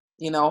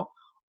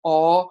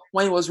 or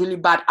when it was really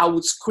bad, I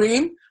would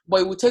scream,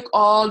 but it would take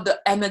all the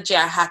energy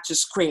I had to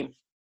scream.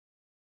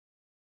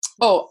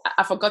 Oh,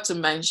 I forgot to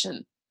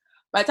mention,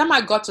 by the time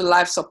I got to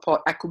life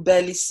support, I could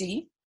barely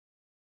see.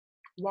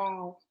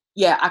 Wow.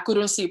 Yeah, I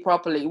couldn't see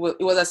properly.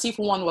 It was as if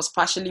one was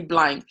partially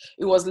blind.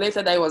 It was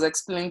later that it was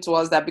explained to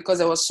us that because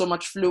there was so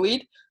much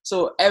fluid,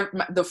 so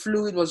the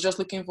fluid was just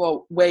looking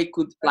for where it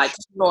could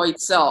store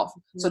itself.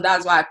 So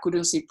that's why I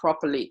couldn't see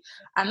properly.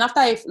 And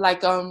after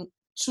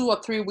 2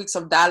 or 3 weeks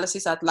of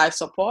dialysis at life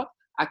support,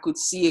 I could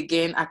see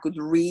again. I could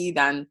read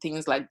and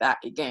things like that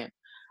again.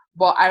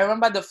 But I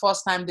remember the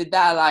first time they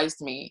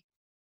dialyzed me,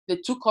 they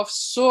took off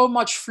so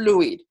much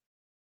fluid.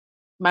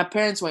 My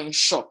parents were in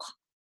shock.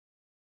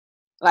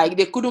 Like,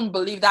 they couldn't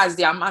believe that's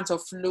the amount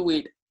of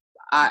fluid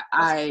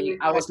I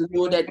was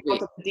loaded with.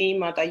 The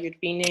edema that you'd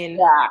been in.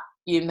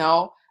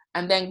 Yeah,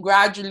 and then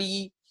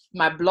gradually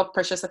my blood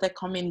pressure started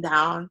coming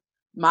down.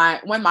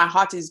 When my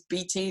heart is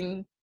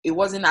beating, it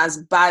wasn't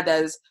as bad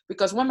as,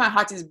 because when my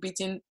heart is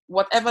beating,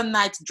 whatever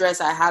night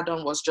dress I had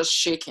on was just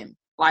shaking.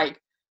 Like,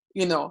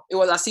 you know, it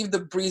was as if the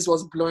breeze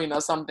was blowing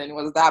or something. It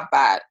was that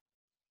bad.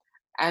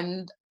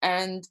 And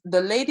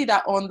the lady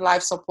that owned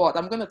life support,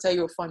 I'm going to tell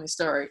you a funny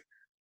story.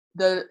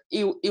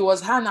 It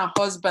was her and her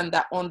husband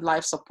that owned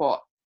life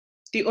support.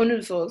 The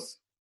owners.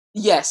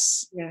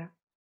 Yes. Yeah.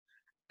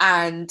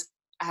 And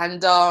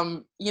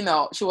you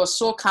know, she was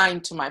so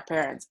kind to my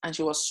parents, and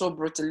she was so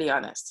brutally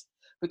honest,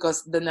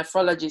 because the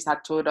nephrologist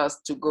had told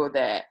us to go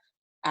there,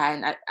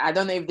 and I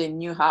don't know if they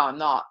knew her or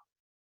not,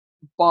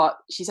 but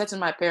she said to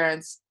my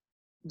parents,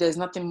 there's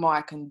nothing more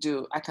I can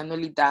do. I can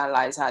only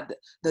dialyze her.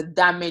 The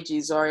damage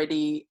is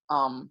already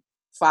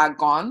far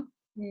gone.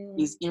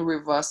 It's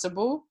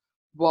irreversible,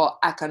 but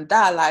I can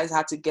dialyze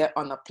her to get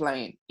on a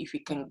plane. If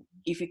you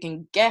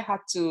can get her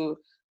to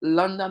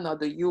London or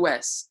the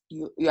US,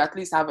 you at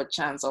least have a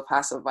chance of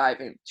her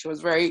surviving. She was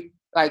very,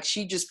 like,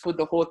 she just put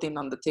the whole thing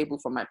on the table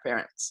for my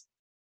parents.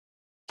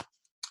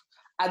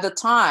 At the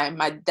time,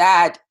 my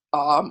dad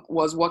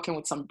was working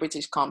with some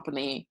British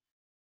company,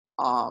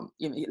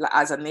 you know,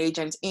 as an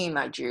agent in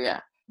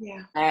Nigeria.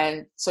 Yeah.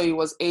 And so he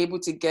was able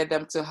to get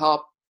them to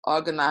help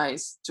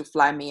organize to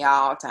fly me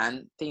out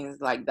and things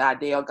like that.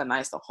 They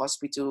organized a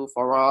hospital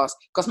for us,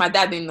 because my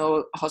dad didn't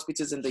know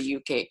hospitals in the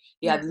UK.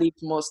 He had lived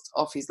most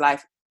of his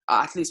life,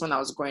 at least when I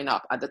was growing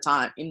up at the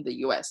time, in the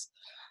US.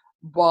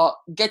 But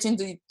getting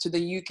to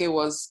the UK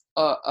was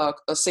a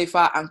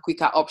safer and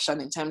quicker option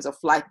in terms of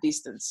flight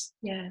distance.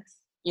 Yes.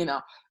 You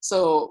know,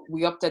 so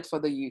we opted for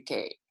the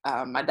UK.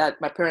 My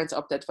parents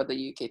opted for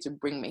the UK to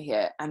bring me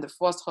here. And the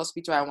first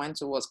hospital I went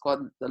to was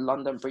called the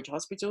London Bridge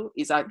Hospital.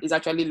 It's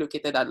actually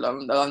located at the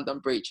London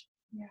Bridge.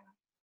 Yeah.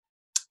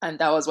 And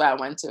that was where I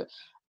went to.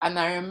 And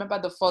I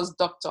remember the first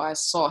doctor I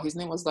saw, his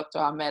name was Dr.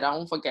 Ahmed. I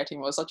won't forget him.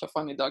 He was such a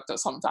funny doctor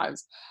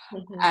sometimes.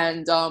 Mm-hmm.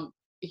 And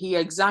he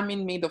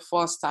examined me the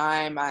first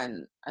time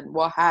and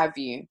what have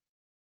you.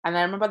 And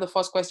I remember the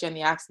first question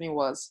he asked me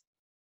was,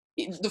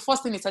 the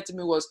first thing he said to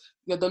me was,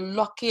 you're the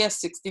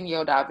luckiest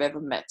 16-year-old I've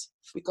ever met,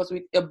 because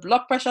with a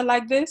blood pressure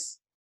like this,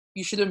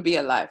 you shouldn't be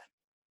alive.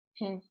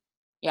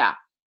 Yeah.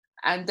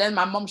 And then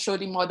my mom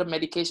showed him all the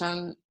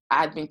medication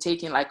I had been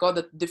taking, like all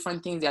the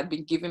different things they had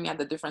been giving me at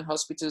the different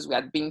hospitals we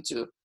had been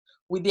to.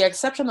 With the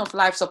exception of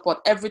life support,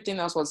 everything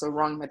else was the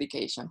wrong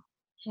medication.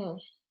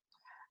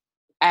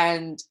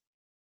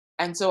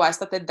 And so I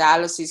started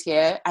dialysis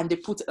here, and they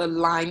put a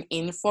line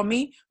in for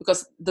me,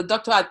 because the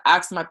doctor had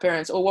asked my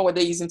parents, oh, what were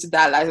they using to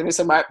dialyze me?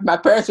 So my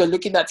parents were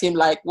looking at him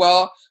like,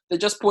 well, they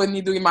just put a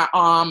needle in my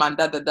arm and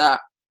da.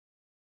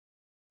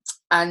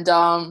 And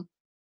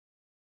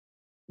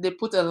they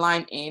put a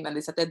line in, and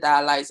they started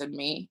dialyzing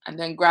me. And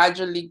then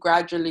gradually,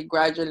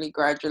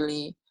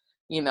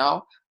 you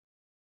know,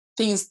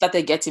 things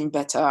started getting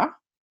better.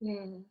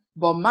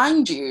 But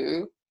mind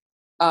you,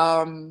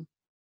 I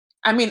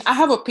mean, I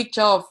have a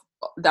picture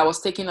that was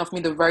taken of me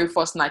the very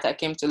first night I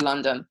came to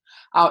London.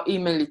 I'll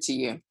email it to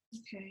you.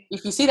 Okay.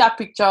 If you see that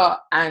picture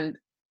and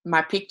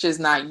my pictures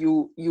now,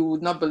 you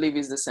would not believe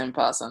it's the same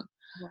person.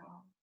 Wow.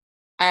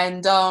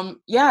 And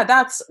yeah,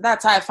 that's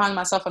how I found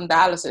myself on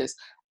dialysis.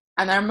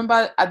 And I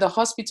remember at the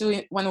hospital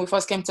when we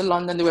first came to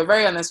London, they were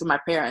very honest with my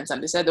parents,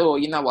 and they said, oh,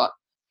 you know what?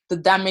 The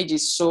damage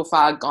is so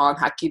far gone,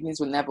 her kidneys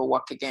will never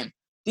work again.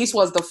 This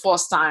was the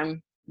first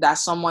time that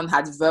someone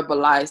had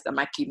verbalized that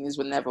my kidneys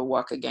would never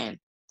work again,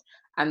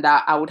 and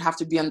that I would have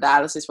to be on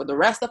dialysis for the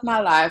rest of my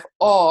life,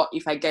 or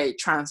if I get a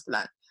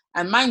transplant.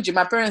 And mind you,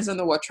 my parents don't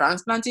know what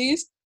transplant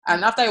is.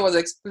 And after it was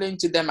explained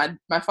to them,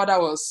 my father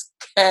was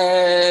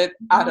scared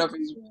out of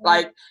his,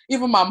 like,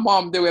 even my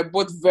mom, they were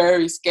both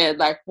very scared.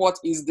 Like, what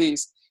is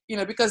this? You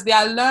know, because they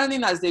are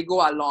learning as they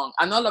go along,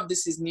 and all of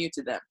this is new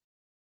to them.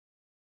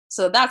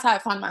 So that's how I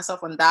found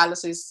myself on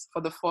dialysis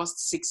for the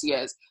first 6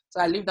 years.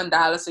 So I lived on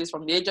dialysis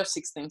from the age of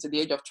 16 to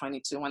the age of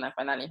 22 when I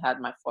finally had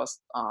my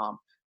first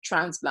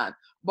transplant.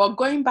 But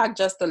going back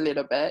just a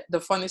little bit,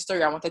 the funny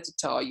story I wanted to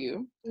tell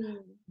you,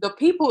 the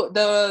people,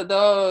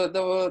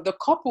 the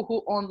couple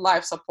who owned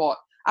life support,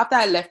 after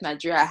I left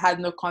Nigeria, I had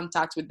no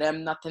contact with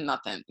them, nothing.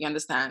 You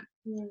understand?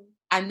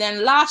 And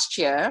then last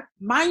year,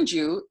 mind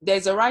you,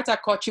 there's a writer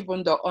called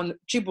Chibundu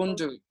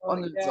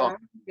Onwuzo.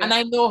 And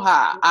I know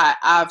her.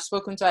 I've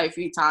spoken to her a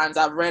few times.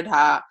 I've read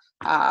her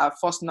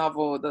first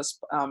novel, the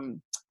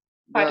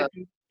Spider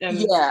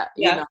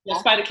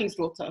King's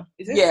Daughter.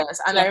 Is it? Yes,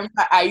 and I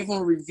remember I even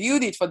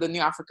reviewed it for the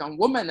New African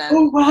Woman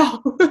and,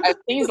 and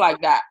things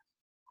like that.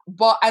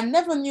 But I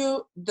never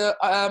knew the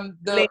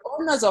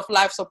owners of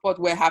life support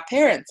were her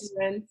parents.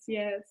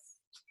 Yes.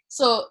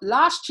 So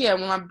last year,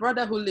 when my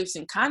brother who lives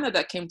in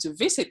Canada came to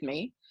visit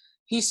me,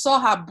 he saw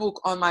her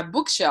book on my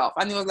bookshelf,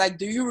 and he was like,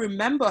 "Do you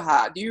remember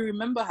her? Do you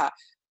remember her?"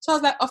 So I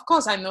was like, "Of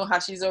course I know her.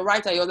 She's a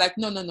writer." He was like,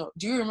 No.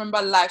 Do you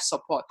remember life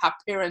support? Her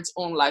parents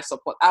own life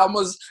support. I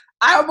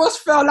almost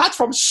fell out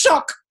from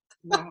shock.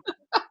 Wow.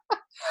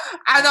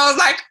 And I was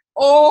like,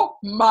 oh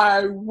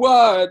my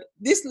word,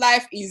 this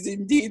life is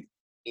indeed,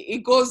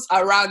 it goes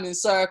around in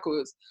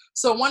circles.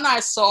 So when I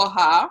saw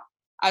her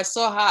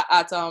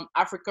at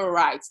Africa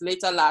Rights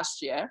later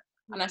last year,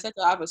 And I said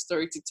to her, I have a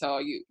story to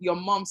tell you. Your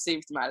mom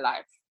saved my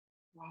life.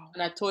 Wow.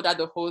 And I told her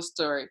the whole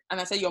story. And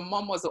I said, your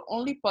mom was the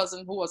only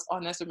person who was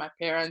honest with my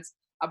parents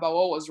about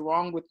what was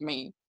wrong with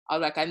me. I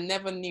was like, I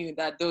never knew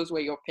that those were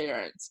your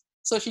parents.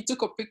 So she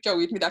took a picture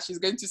with me that she's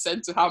going to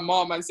send to her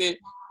mom and say,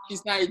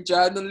 she's not a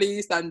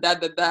journalist and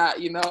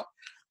you know.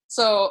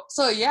 So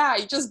yeah,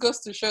 it just goes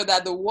to show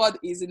that the world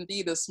is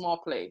indeed a small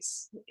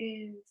place. It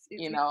is.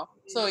 You know.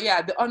 So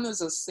yeah, the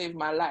honors have saved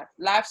my life.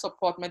 Life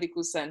Support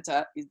Medical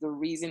Center is the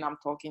reason I'm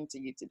talking to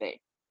you today.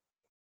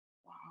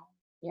 Wow.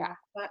 Yeah.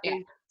 That Yeah.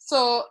 is.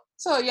 So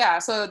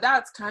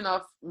that's kind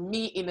of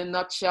me in a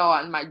nutshell,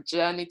 and my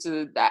journey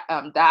to that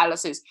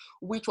dialysis,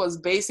 which was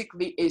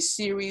basically a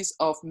series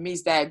of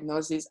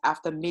misdiagnosis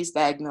after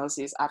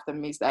misdiagnosis after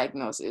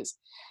misdiagnosis.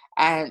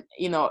 And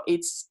you know,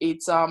 it's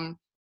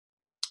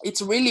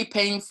really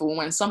painful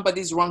when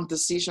somebody's wrong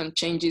decision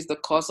changes the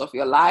course of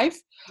your life.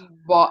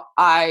 But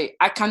I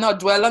cannot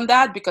dwell on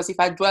that, because if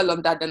I dwell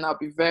on that, then I'll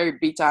be very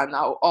bitter and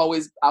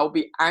I'll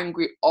be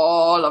angry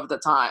all of the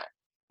time,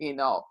 you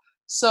know.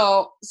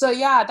 So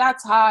yeah,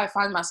 that's how I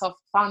found myself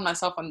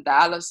on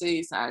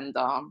dialysis.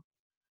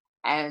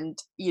 And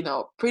you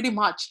know, pretty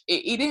much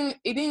it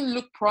didn't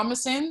look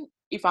promising,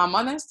 if I'm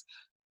honest.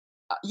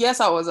 Yes,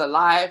 I was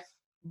alive,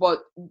 but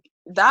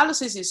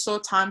dialysis is so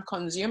time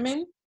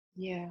consuming.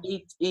 Yeah.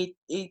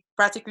 It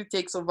practically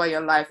takes over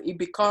your life. It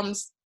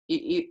becomes,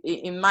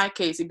 in my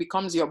case, it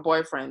becomes your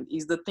boyfriend.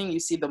 Is the thing you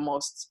see the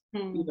most.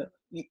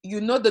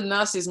 You know the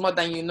nurses more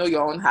than you know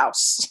your own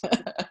house.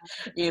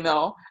 You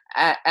know,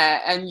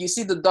 and you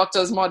see the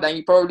doctors more than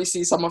you probably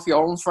see some of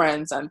your own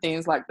friends and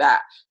things like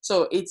that.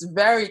 So it's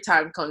very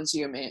time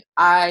consuming.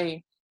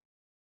 I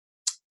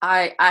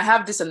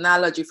have this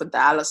analogy for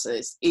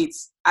dialysis.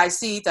 I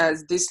see it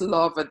as this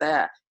lover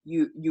that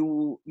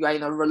you are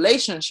in a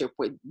relationship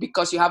with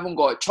because you haven't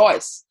got a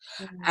choice.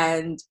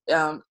 And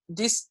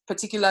this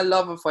particular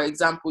lover, for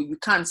example, you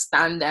can't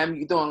stand them,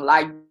 you don't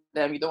like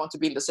them, you don't want to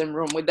be in the same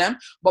room with them,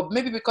 but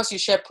maybe because you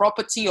share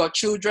property or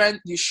children,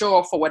 you show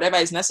up for whatever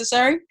is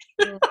necessary.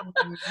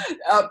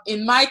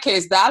 In my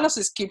case,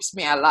 dialysis keeps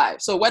me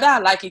alive. So whether I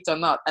like it or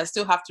not, I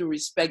still have to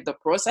respect the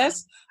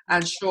process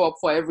and show up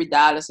for every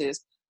dialysis.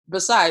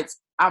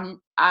 Besides, I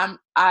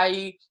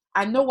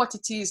know what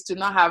it is to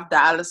not have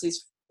dialysis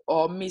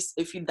or miss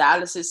a few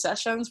dialysis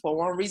sessions for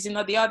one reason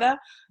or the other.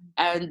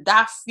 And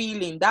that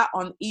feeling, that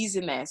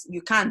uneasiness,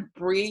 you can't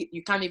breathe,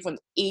 you can't even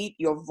eat,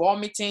 you're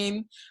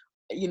vomiting,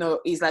 you know,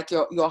 it's like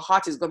your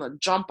heart is going to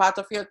jump out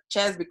of your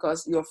chest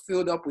because you're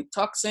filled up with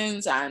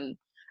toxins, and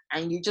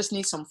you just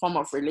need some form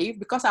of relief.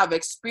 Because I've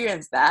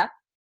experienced that,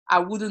 I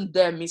wouldn't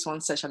dare miss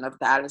one session of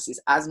dialysis,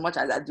 as much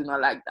as I do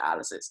not like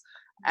dialysis.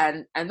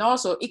 And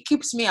also it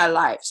keeps me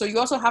alive. So you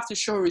also have to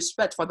show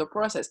respect for the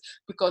process,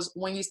 because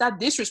when you start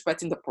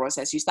disrespecting the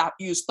process,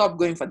 you stop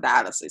going for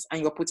dialysis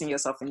and you're putting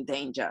yourself in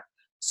danger.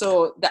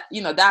 So that,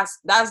 you know, that's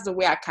the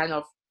way I kind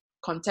of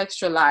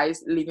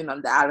contextualize living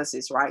on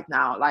dialysis right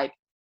now. Like,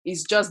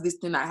 it's just this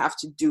thing I have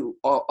to do,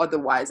 or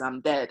otherwise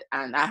I'm dead,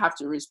 and I have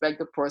to respect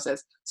the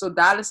process. So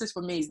dialysis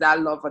for me is that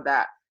love for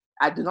that.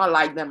 I do not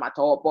like them at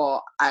all,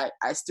 but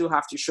I still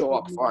have to show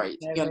up for it.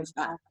 You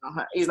understand?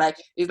 It's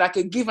like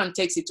a give and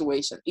take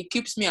situation. It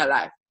keeps me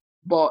alive,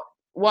 but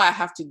what I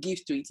have to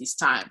give to it is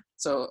time.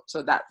 So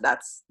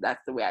that's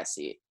the way I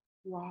see it.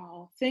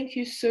 Wow, thank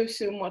you so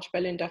much,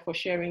 Belinda, for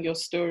sharing your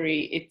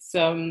story. It's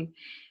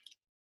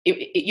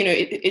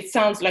it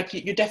sounds like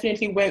you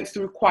definitely went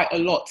through quite a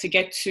lot to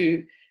get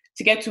to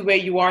where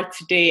you are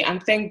today,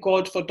 and thank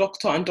God for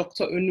Dr. and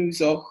Dr.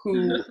 Unuzo,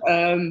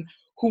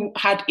 who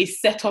had a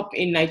setup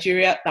in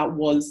Nigeria that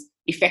was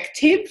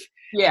effective,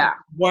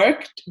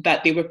 worked,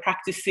 that they were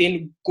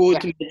practicing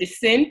good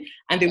medicine,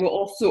 and they were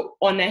also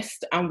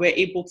honest and were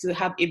able to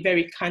have a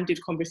very candid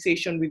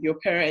conversation with your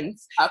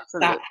parents.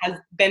 Absolutely. That has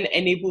then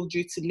enabled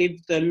you to live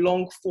the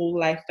long, full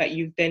life that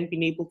you've then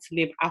been able to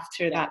live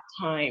after that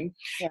time.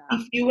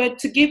 If you were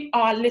to give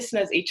our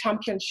listeners a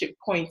championship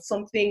point,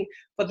 something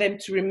for them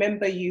to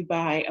remember you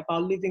by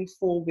about living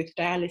full with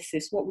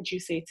dialysis, what would you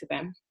say to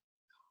them?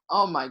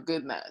 Oh my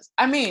goodness.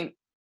 I mean,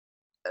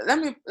 let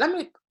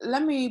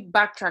me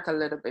backtrack a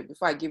little bit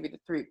before I give you the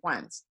 3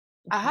 points.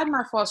 I had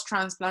my first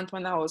transplant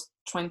when I was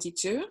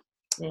 22,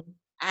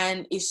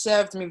 and it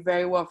served me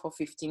very well for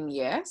 15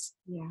 years.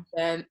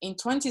 Then in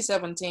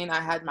 2017,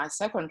 I had my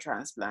second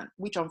transplant,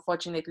 which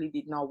unfortunately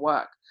did not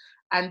work.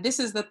 And this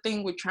is the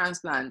thing with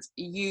transplants: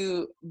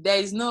 there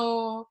is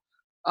no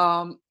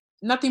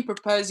nothing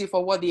prepares you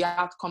for what the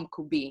outcome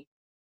could be.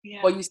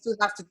 But you still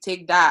have to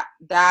take that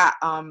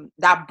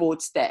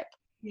bold step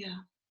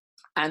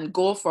and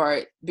go for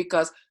it,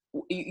 because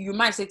you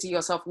might say to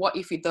yourself, what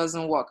if it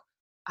doesn't work?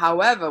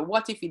 However,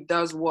 what if it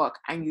does work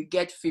and you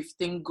get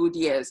 15 good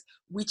years,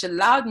 which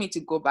allowed me to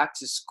go back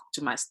to school,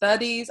 to my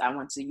studies. I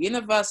went to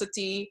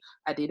university.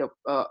 I did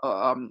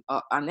an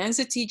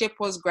NCTJ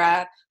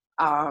postgrad.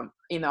 I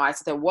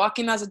started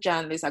working as a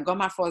journalist. I got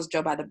my first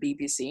job at the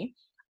BBC.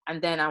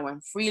 And then I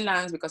went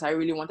freelance because I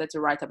really wanted to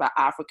write about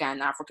Africa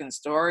and African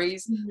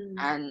stories.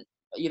 And,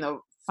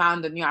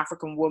 found the New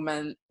African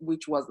Woman,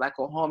 which was like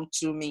a home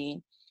to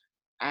me.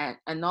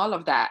 and all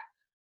of that,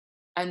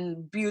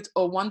 and built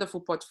a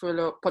wonderful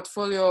work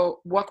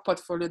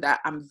portfolio that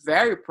I'm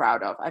very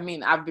proud of. I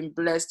mean, I've been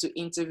blessed to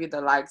interview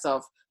the likes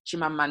of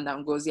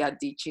Chimamanda Ngozi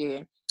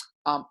Adichie,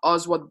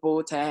 Oswald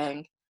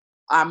Boateng,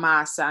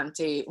 Ama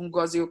Asante,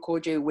 Ngozi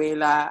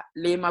Okonjo-Iweala,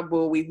 Lema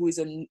Bowie, who is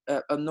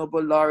a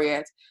Nobel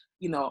laureate.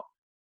 You know,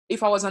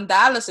 if I was on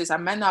dialysis, I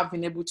might not have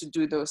been able to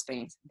do those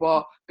things.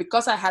 But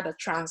because I had a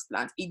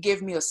transplant, it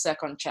gave me a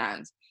second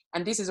chance.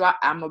 And this is why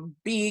I'm a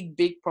big,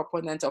 big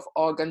proponent of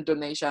organ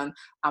donation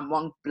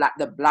among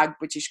the Black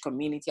British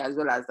community, as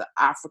well as the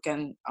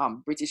African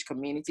British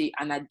community.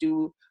 And I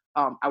do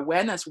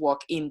awareness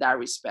work in that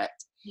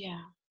respect. Yeah.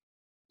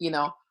 You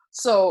know,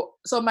 so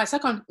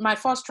my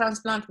first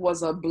transplant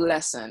was a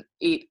blessing.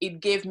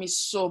 It gave me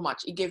so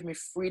much. It gave me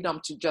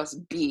freedom to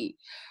just be.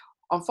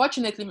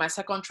 Unfortunately, my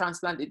second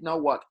transplant did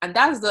not work. And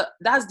that's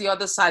the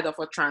other side of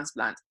a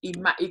transplant.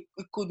 It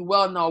could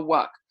well not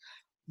work.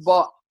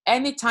 But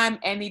anytime,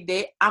 any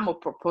day, I'm a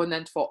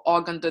proponent for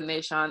organ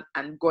donation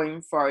and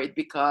going for it,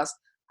 because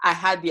I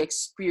had the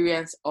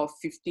experience of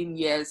 15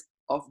 years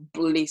of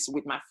bliss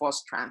with my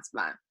first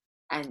transplant.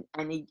 And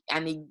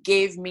it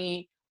gave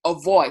me a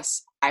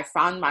voice. I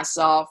found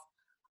myself,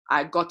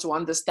 I got to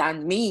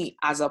understand me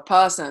as a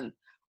person,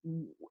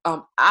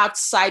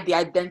 outside the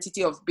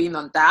identity of being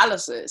on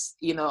dialysis.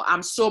 You know,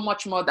 I'm so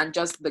much more than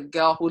just the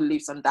girl who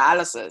lives on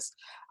dialysis.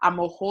 I'm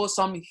a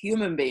wholesome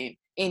human being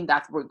in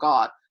that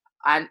regard.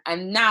 And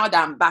now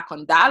that I'm back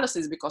on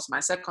dialysis because my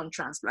second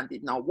transplant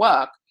did not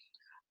work,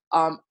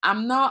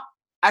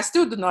 I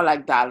still do not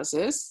like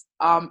dialysis,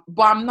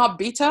 but I'm not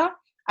bitter.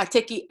 I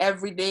take it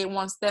every day,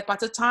 one step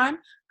at a time.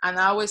 And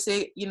I always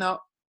say, you know,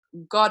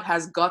 God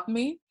has got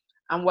me,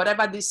 and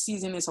whatever this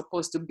season is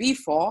supposed to be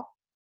for,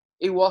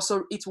 it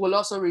will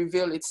also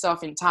reveal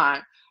itself in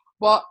time.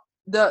 But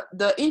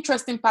the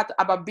interesting part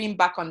about being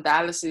back on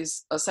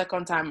dialysis a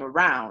second time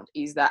around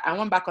is that I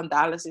went back on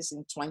dialysis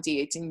in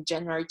 2018,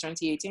 January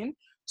 2018.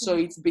 So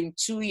it's been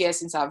 2 years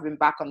since I've been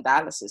back on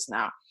dialysis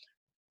now.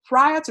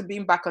 Prior to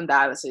being back on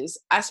dialysis,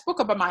 I spoke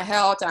about my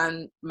health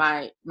and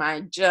my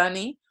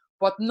journey,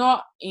 but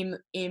not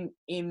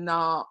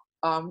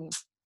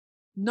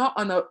not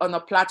on a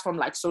platform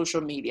like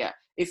social media.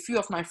 A few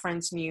of my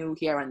friends knew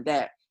here and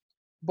there.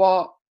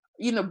 But,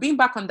 you know, being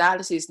back on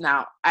dialysis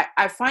now,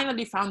 I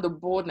finally found the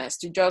boldness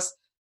to just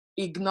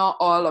ignore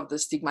all of the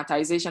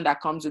stigmatization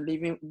that comes with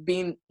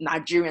being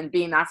Nigerian,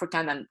 being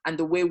African, and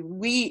the way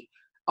we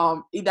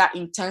either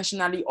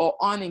intentionally or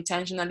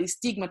unintentionally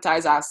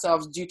stigmatize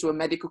ourselves due to a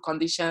medical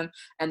condition,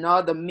 and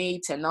all the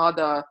myths and all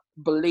the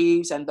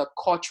beliefs and the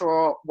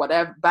cultural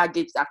whatever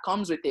baggage that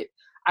comes with it.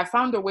 I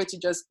found a way to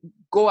just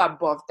go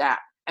above that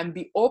and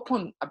be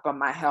open about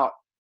my health,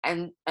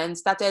 and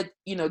started,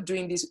 you know,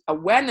 doing this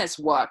awareness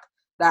work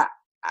that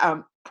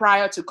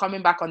prior to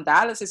coming back on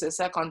dialysis a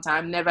second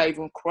time never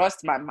even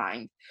crossed my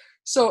mind.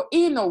 So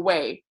in a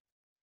way,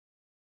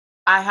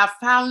 I have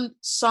found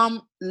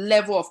some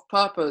level of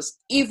purpose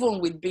even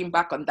with being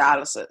back on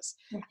dialysis.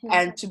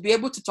 And to be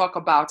able to talk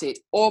about it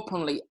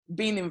openly,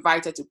 being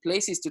invited to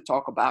places to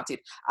talk about it.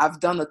 I've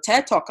done a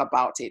TED Talk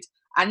about it.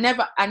 I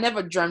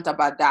never dreamt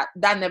about that.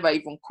 That never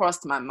even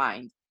crossed my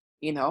mind,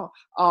 you know,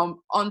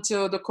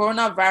 until the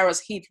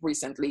coronavirus hit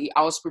recently.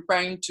 I was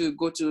preparing to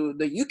go to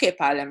the UK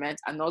Parliament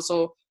and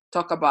also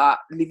talk about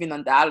living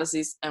on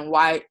dialysis, and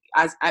why,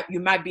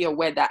 you might be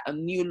aware that a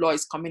new law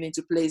is coming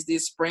into place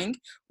this spring,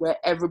 where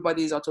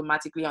everybody is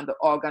automatically on the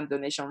organ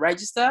donation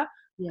register,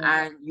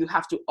 and you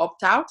have to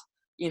opt out,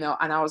 you know.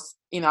 And I was,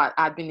 you know,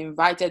 I'd been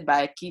invited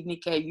by Kidney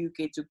Care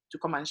UK to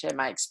come and share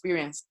my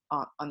experience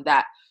on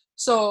that.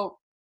 So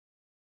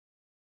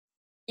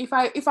if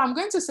I'm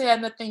going to say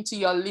anything to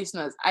your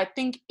listeners, I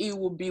think it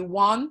would be,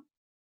 one,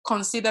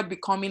 consider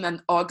becoming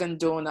an organ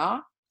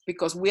donor,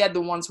 because we are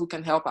the ones who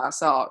can help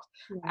ourselves.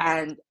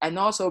 And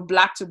also,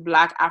 Black to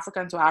Black,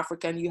 African to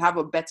African, you have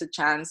a better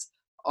chance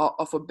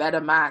of a better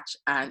match,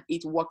 and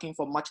it working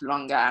for much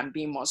longer and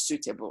being more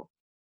suitable,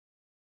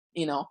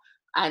 you know.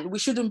 And we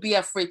shouldn't be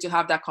afraid to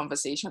have that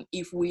conversation.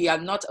 If we are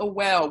not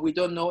aware or we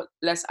don't know,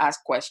 let's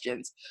ask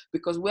questions,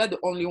 because we're the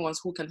only ones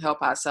who can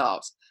help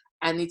ourselves.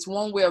 And it's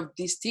one way of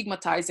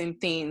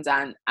destigmatizing things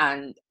and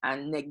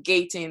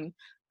negating,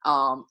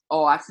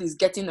 or at least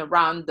getting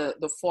around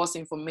the false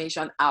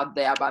information out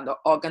there about the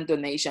organ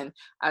donation,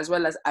 as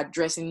well as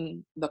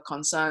addressing the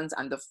concerns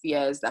and the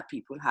fears that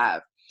people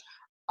have.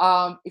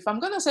 If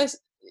I'm going to say,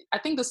 I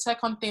think the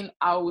second thing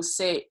I will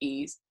say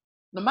is,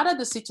 no matter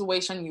the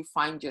situation you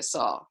find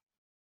yourself,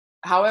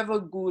 however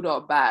good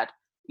or bad,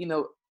 you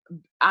know,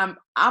 I'm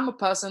a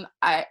person,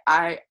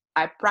 I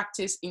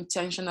practice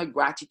intentional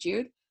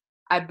gratitude.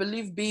 I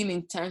believe being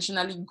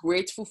intentionally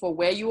grateful for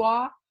where you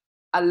are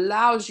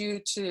allows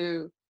you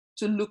to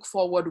look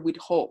forward with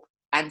hope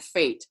and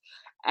faith.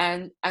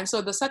 And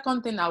so the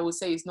second thing I would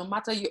say is, no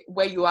matter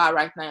where you are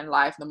right now in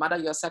life, no matter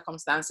your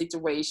circumstance,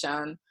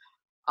 situation,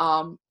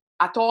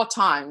 at all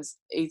times,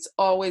 it's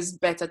always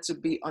better to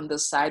be on the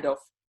side of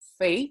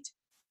faith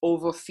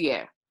over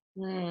fear.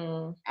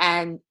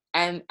 And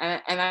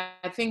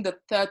I think the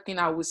third thing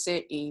I would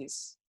say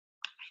is,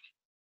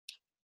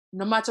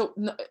 no matter,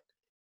 no,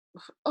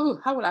 oh,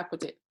 how will I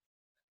put it?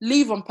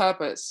 Live on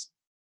purpose.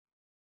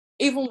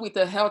 Even with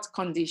a health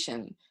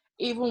condition,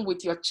 even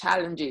with your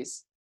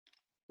challenges,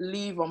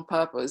 live on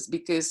purpose,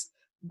 because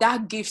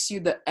that gives you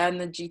the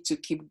energy to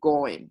keep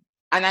going.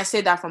 And I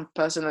say that from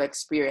personal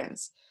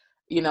experience.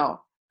 You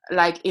know,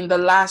 like in the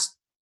last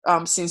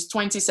since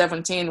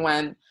 2017,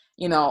 when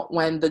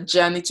when the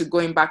journey to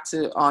going back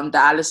to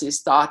dialysis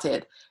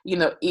started,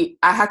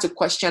 I had to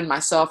question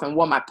myself and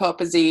what my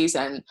purpose is,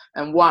 and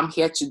what I'm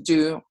here to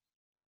do.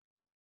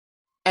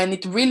 And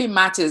it really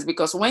matters,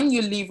 because when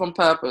you live on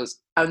purpose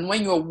and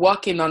when you're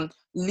working on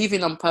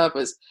living on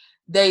purpose,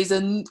 there's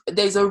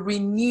a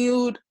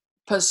renewed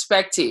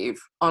perspective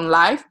on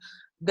life.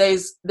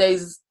 There's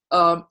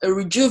a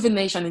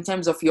rejuvenation in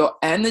terms of your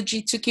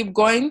energy to keep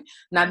going.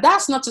 Now,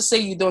 that's not to say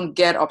you don't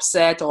get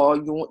upset, or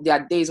there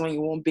are days when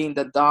you won't be in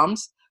the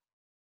dumps,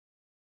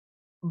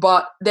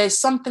 but there's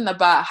something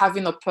about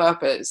having a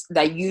purpose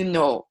that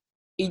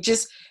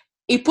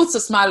it puts a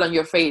smile on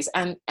your face,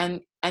 and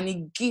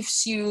it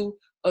gives you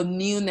a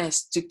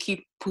newness to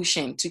keep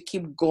pushing, to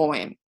keep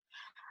going.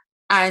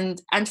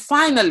 And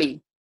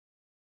finally,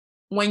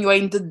 when you're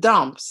in the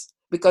dumps,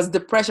 because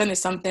depression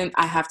is something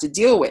I have to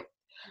deal with,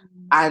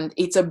 and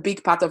it's a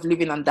big part of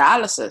living on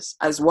dialysis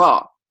as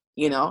well,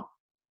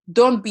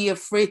 don't be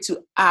afraid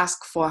to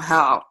ask for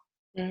help.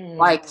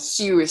 Like,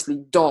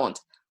 seriously, don't.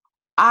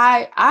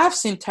 I've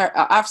seen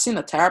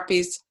a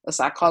therapist, a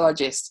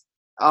psychologist,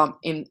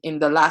 in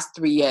the last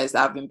 3 years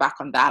that I've been back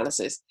on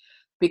dialysis,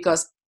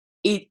 because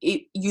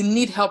you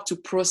need help to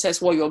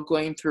process what you're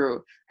going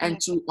through,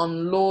 and to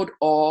unload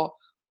or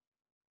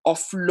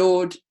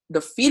offload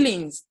the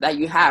feelings that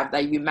you have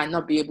that you might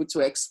not be able to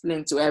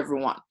explain to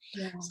everyone.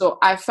 So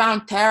I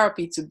found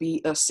therapy to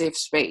be a safe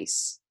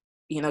space,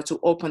 to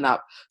open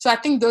up. So I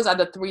think those are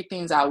the 3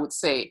 things I would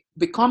say: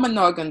 become an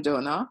organ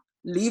donor,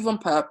 live on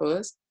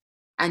purpose,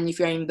 and if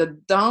you're in the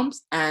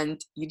dumps and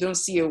you don't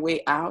see a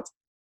way out,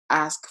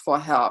 ask for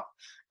help.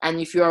 And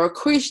if you're a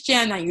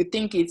Christian and you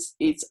think it's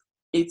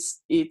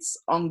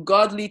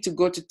ungodly to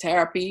go to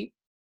therapy,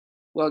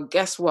 well,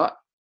 guess what?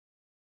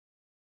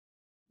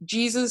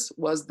 Jesus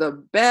was the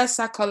best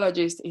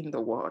psychologist in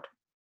the world.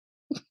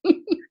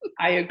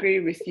 I agree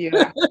with you.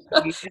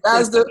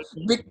 That's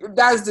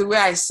the way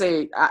I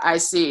say it. I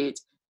say it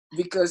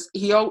because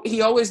he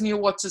always knew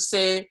what to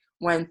say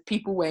when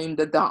people were in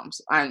the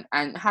dumps, and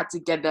had to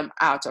get them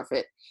out of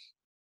it.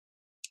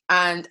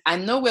 And I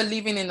know we're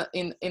living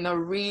in a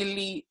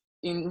really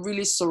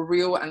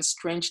surreal and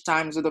strange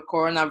times with the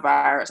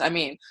coronavirus. I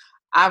mean,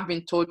 I've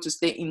been told to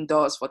stay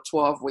indoors for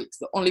 12 weeks.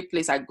 The only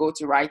place I go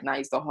to right now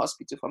is the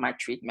hospital for my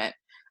treatment.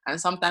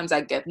 And sometimes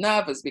I get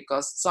nervous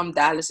because some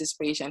dialysis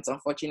patients,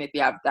 unfortunately,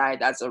 have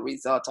died as a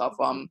result of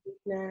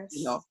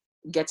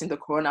getting the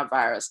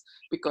coronavirus,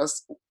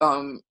 because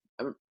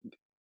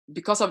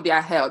of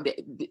their health,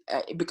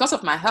 because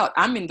of my health,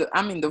 I'm in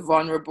the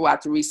vulnerable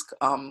at risk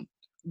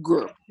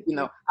group.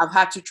 I've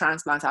had 2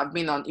 transplants. I've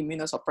been on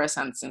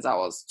immunosuppressants since I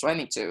was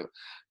 22.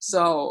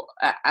 So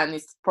and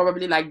it's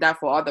probably like that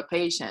for other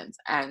patients,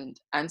 and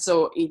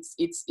so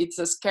it's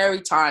a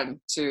scary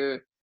time to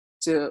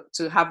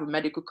have a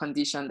medical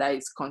condition that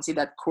is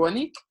considered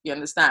chronic, you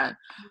understand?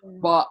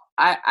 But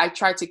I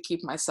try to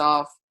keep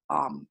myself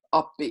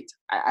upbeat.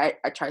 I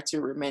try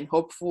to remain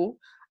hopeful.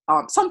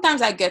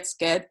 Sometimes I get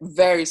scared,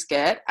 very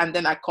scared, and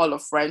then I call a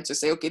friend to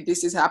say, okay,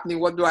 this is happening,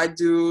 what do I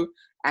do?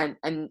 And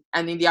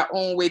in their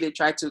own way, they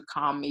try to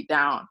calm me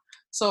down.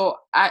 So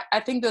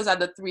I think those are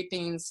the 3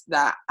 things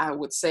that I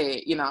would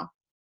say.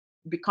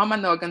 Become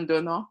an organ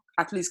donor,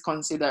 at least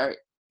consider it.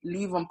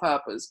 Live on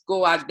purpose.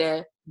 Go out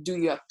there, do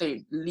your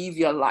thing, live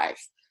your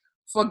life.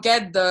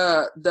 Forget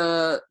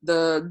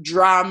the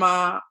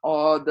drama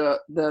or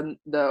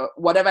the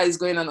whatever is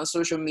going on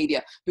social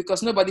media,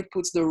 because nobody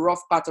puts the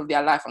rough part of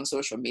their life on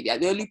social media.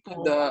 They only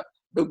put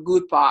the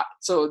good part.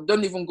 So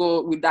don't even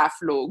go with that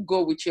flow.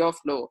 Go with your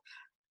flow.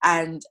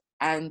 And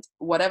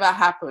whatever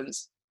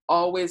happens,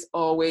 always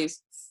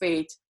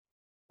faith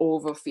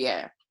over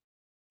fear.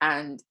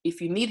 And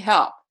if you need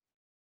help,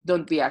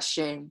 don't be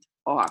ashamed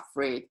or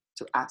afraid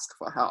to ask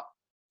for help.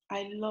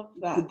 I love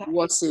that.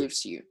 What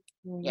saves you?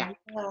 Yeah,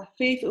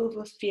 faith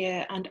over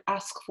fear, and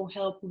ask for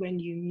help when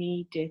you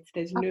need it.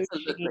 There's no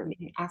shame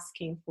in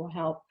asking for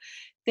help.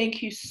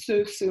 Thank you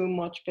so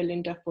much,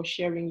 Belinda, for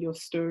sharing your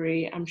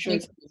story. I'm sure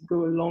it's going to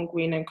go a long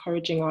way in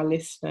encouraging our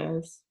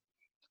listeners.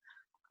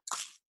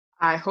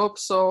 I hope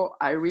so.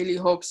 I really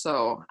hope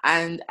so.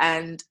 And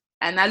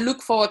I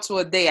look forward to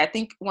a day. I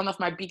think one of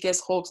my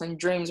biggest hopes and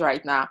dreams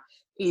right now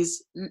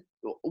is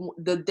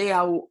the day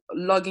I will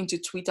log into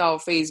Twitter or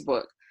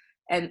Facebook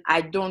and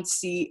I don't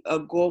see a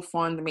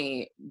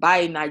GoFundMe by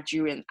a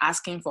Nigerian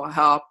asking for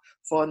help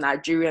for a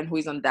Nigerian who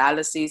is on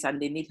dialysis and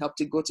they need help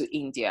to go to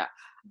India.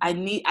 I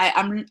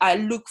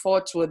look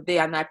forward to a day,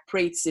 and I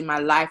pray it's in my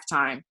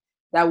lifetime,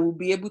 that we'll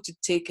be able to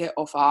take care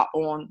of our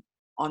own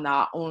on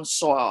our own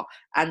soil,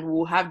 and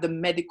we'll have the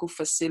medical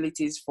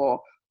facilities for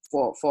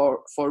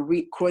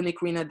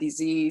chronic renal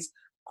disease,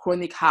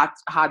 chronic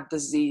heart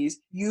disease,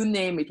 you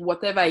name it,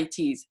 whatever it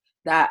is.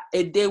 that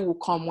a day will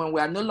come when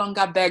we are no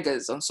longer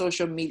beggars on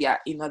social media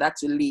in order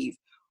to live,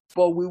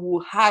 but we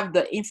will have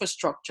the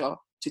infrastructure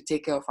to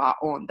take care of our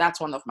own. That's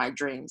one of my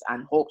dreams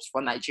and hopes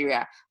for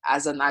Nigeria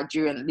as a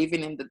Nigerian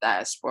living in the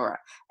diaspora.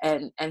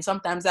 And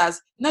sometimes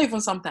that's not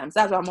even sometimes,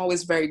 that's why I'm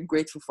always very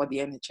grateful for the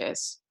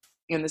NHS.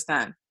 You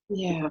understand?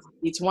 Yeah. Because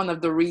it's one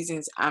of the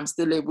reasons I'm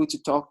still able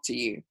to talk to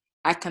you.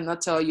 I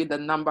cannot tell you the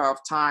number of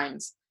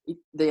times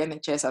the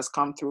NHS has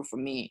come through for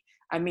me.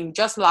 I mean,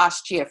 just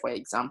last year, for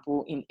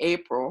example, in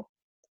April,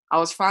 I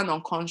was found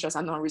unconscious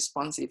and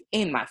unresponsive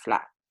in my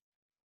flat.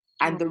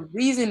 And the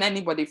reason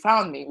anybody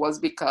found me was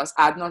because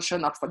I had not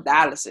shown up for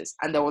dialysis,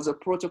 and there was a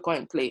protocol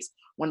in place.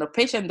 When a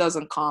patient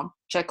doesn't come,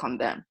 check on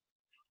them.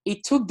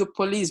 It took the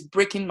police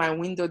breaking my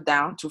window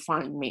down to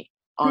find me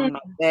on my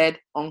bed,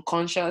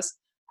 unconscious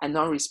and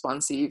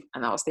non-responsive,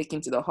 and I was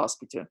taken to the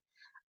hospital.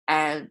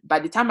 And by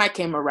the time I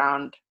came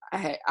around,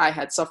 I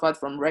had suffered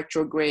from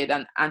retrograde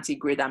and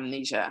antegrade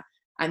amnesia,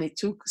 and it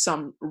took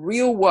some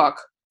real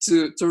work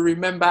to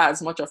remember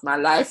as much of my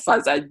life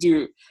as I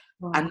do.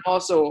 Wow. And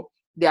also,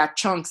 there are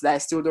chunks that I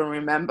still don't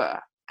remember.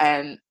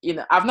 And,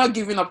 I've not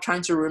given up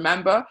trying to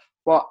remember,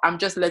 but I'm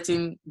just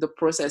letting the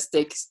process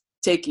take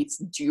its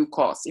due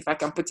course, if I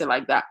can put it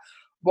like that.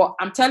 But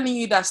I'm telling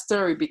you that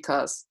story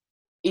because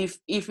if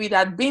it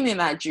had been in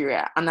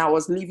Nigeria and I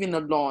was living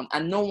alone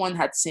and no one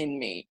had seen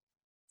me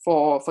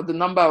for the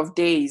number of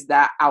days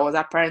that I was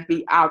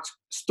apparently out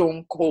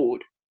stone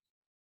cold,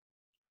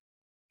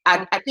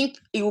 I think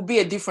it will be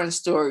a different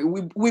story.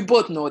 We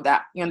both know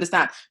that, you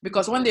understand?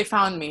 Because when they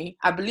found me,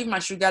 I believe my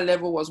sugar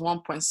level was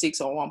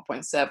 1.6 or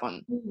 1.7.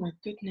 Oh my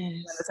goodness!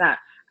 You understand?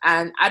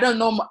 And I don't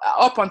know,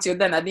 up until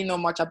then, I didn't know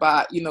much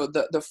about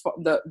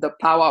the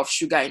power of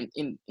sugar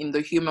in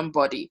the human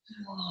body.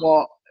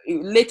 Wow. But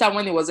later,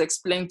 when it was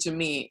explained to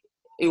me,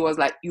 it was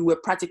like you were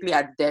practically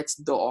at death's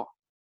door.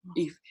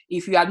 Wow.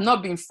 If you had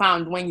not been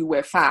found when you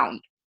were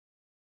found,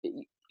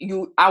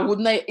 I would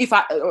not,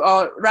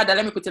 or rather,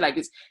 let me put it like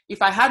this.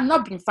 If I had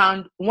not been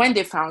found when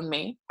they found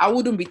me, I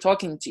wouldn't be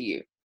talking to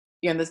you.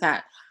 You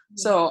understand? Yeah.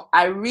 So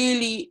I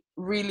really,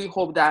 really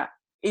hope that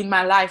in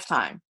my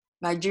lifetime,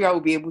 Nigeria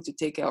will be able to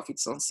take care of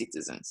its own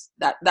citizens.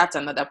 That's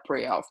another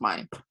prayer of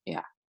mine.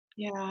 Yeah.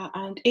 Yeah,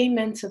 and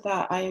amen to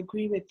that. I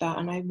agree with that.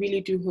 And I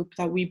really do hope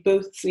that we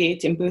both see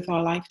it in both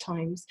our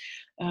lifetimes,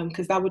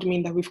 because that would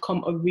mean that we've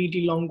come a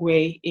really long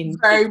way in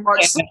very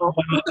much so.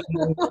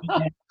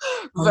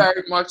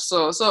 Very much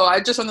so. So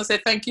I just want to say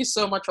thank you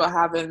so much for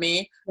having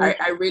me.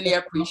 I really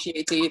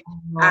appreciate it.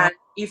 And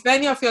if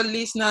any of your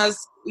listeners,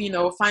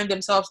 find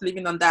themselves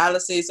living on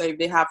dialysis, or if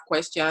they have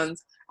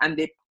questions and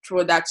they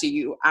throw that to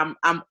you, I'm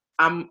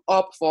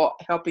up for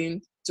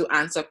helping to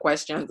answer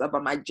questions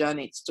about my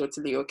journey. It's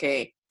totally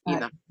okay.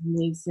 That's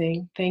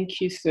amazing. Thank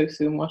you so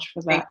much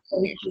for that.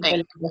 Thank you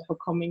Belinda, for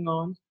coming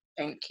on.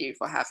 Thank you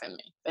for having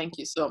me. Thank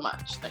you so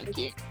much. Thank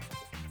you.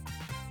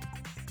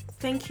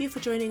 Thank you for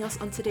joining us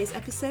on today's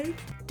episode.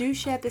 Do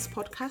share this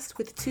podcast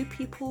with 2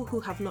 people who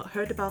have not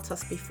heard about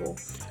us before.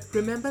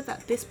 Remember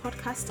that this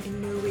podcast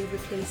in no way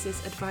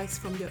replaces advice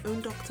from your own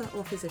doctor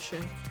or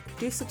physician.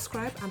 Do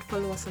subscribe and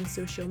follow us on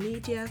social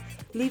media.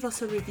 Leave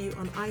us a review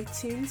on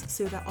iTunes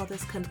so that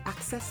others can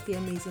access the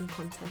amazing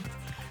content.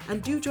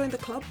 And do join the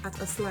club at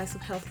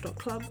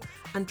asliceofhealth.club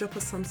and drop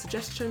us some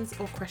suggestions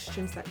or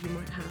questions that you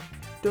might have.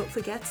 Don't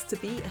forget to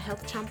be a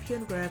health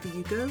champion wherever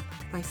you go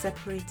by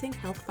separating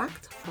health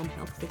fact from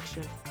health fiction.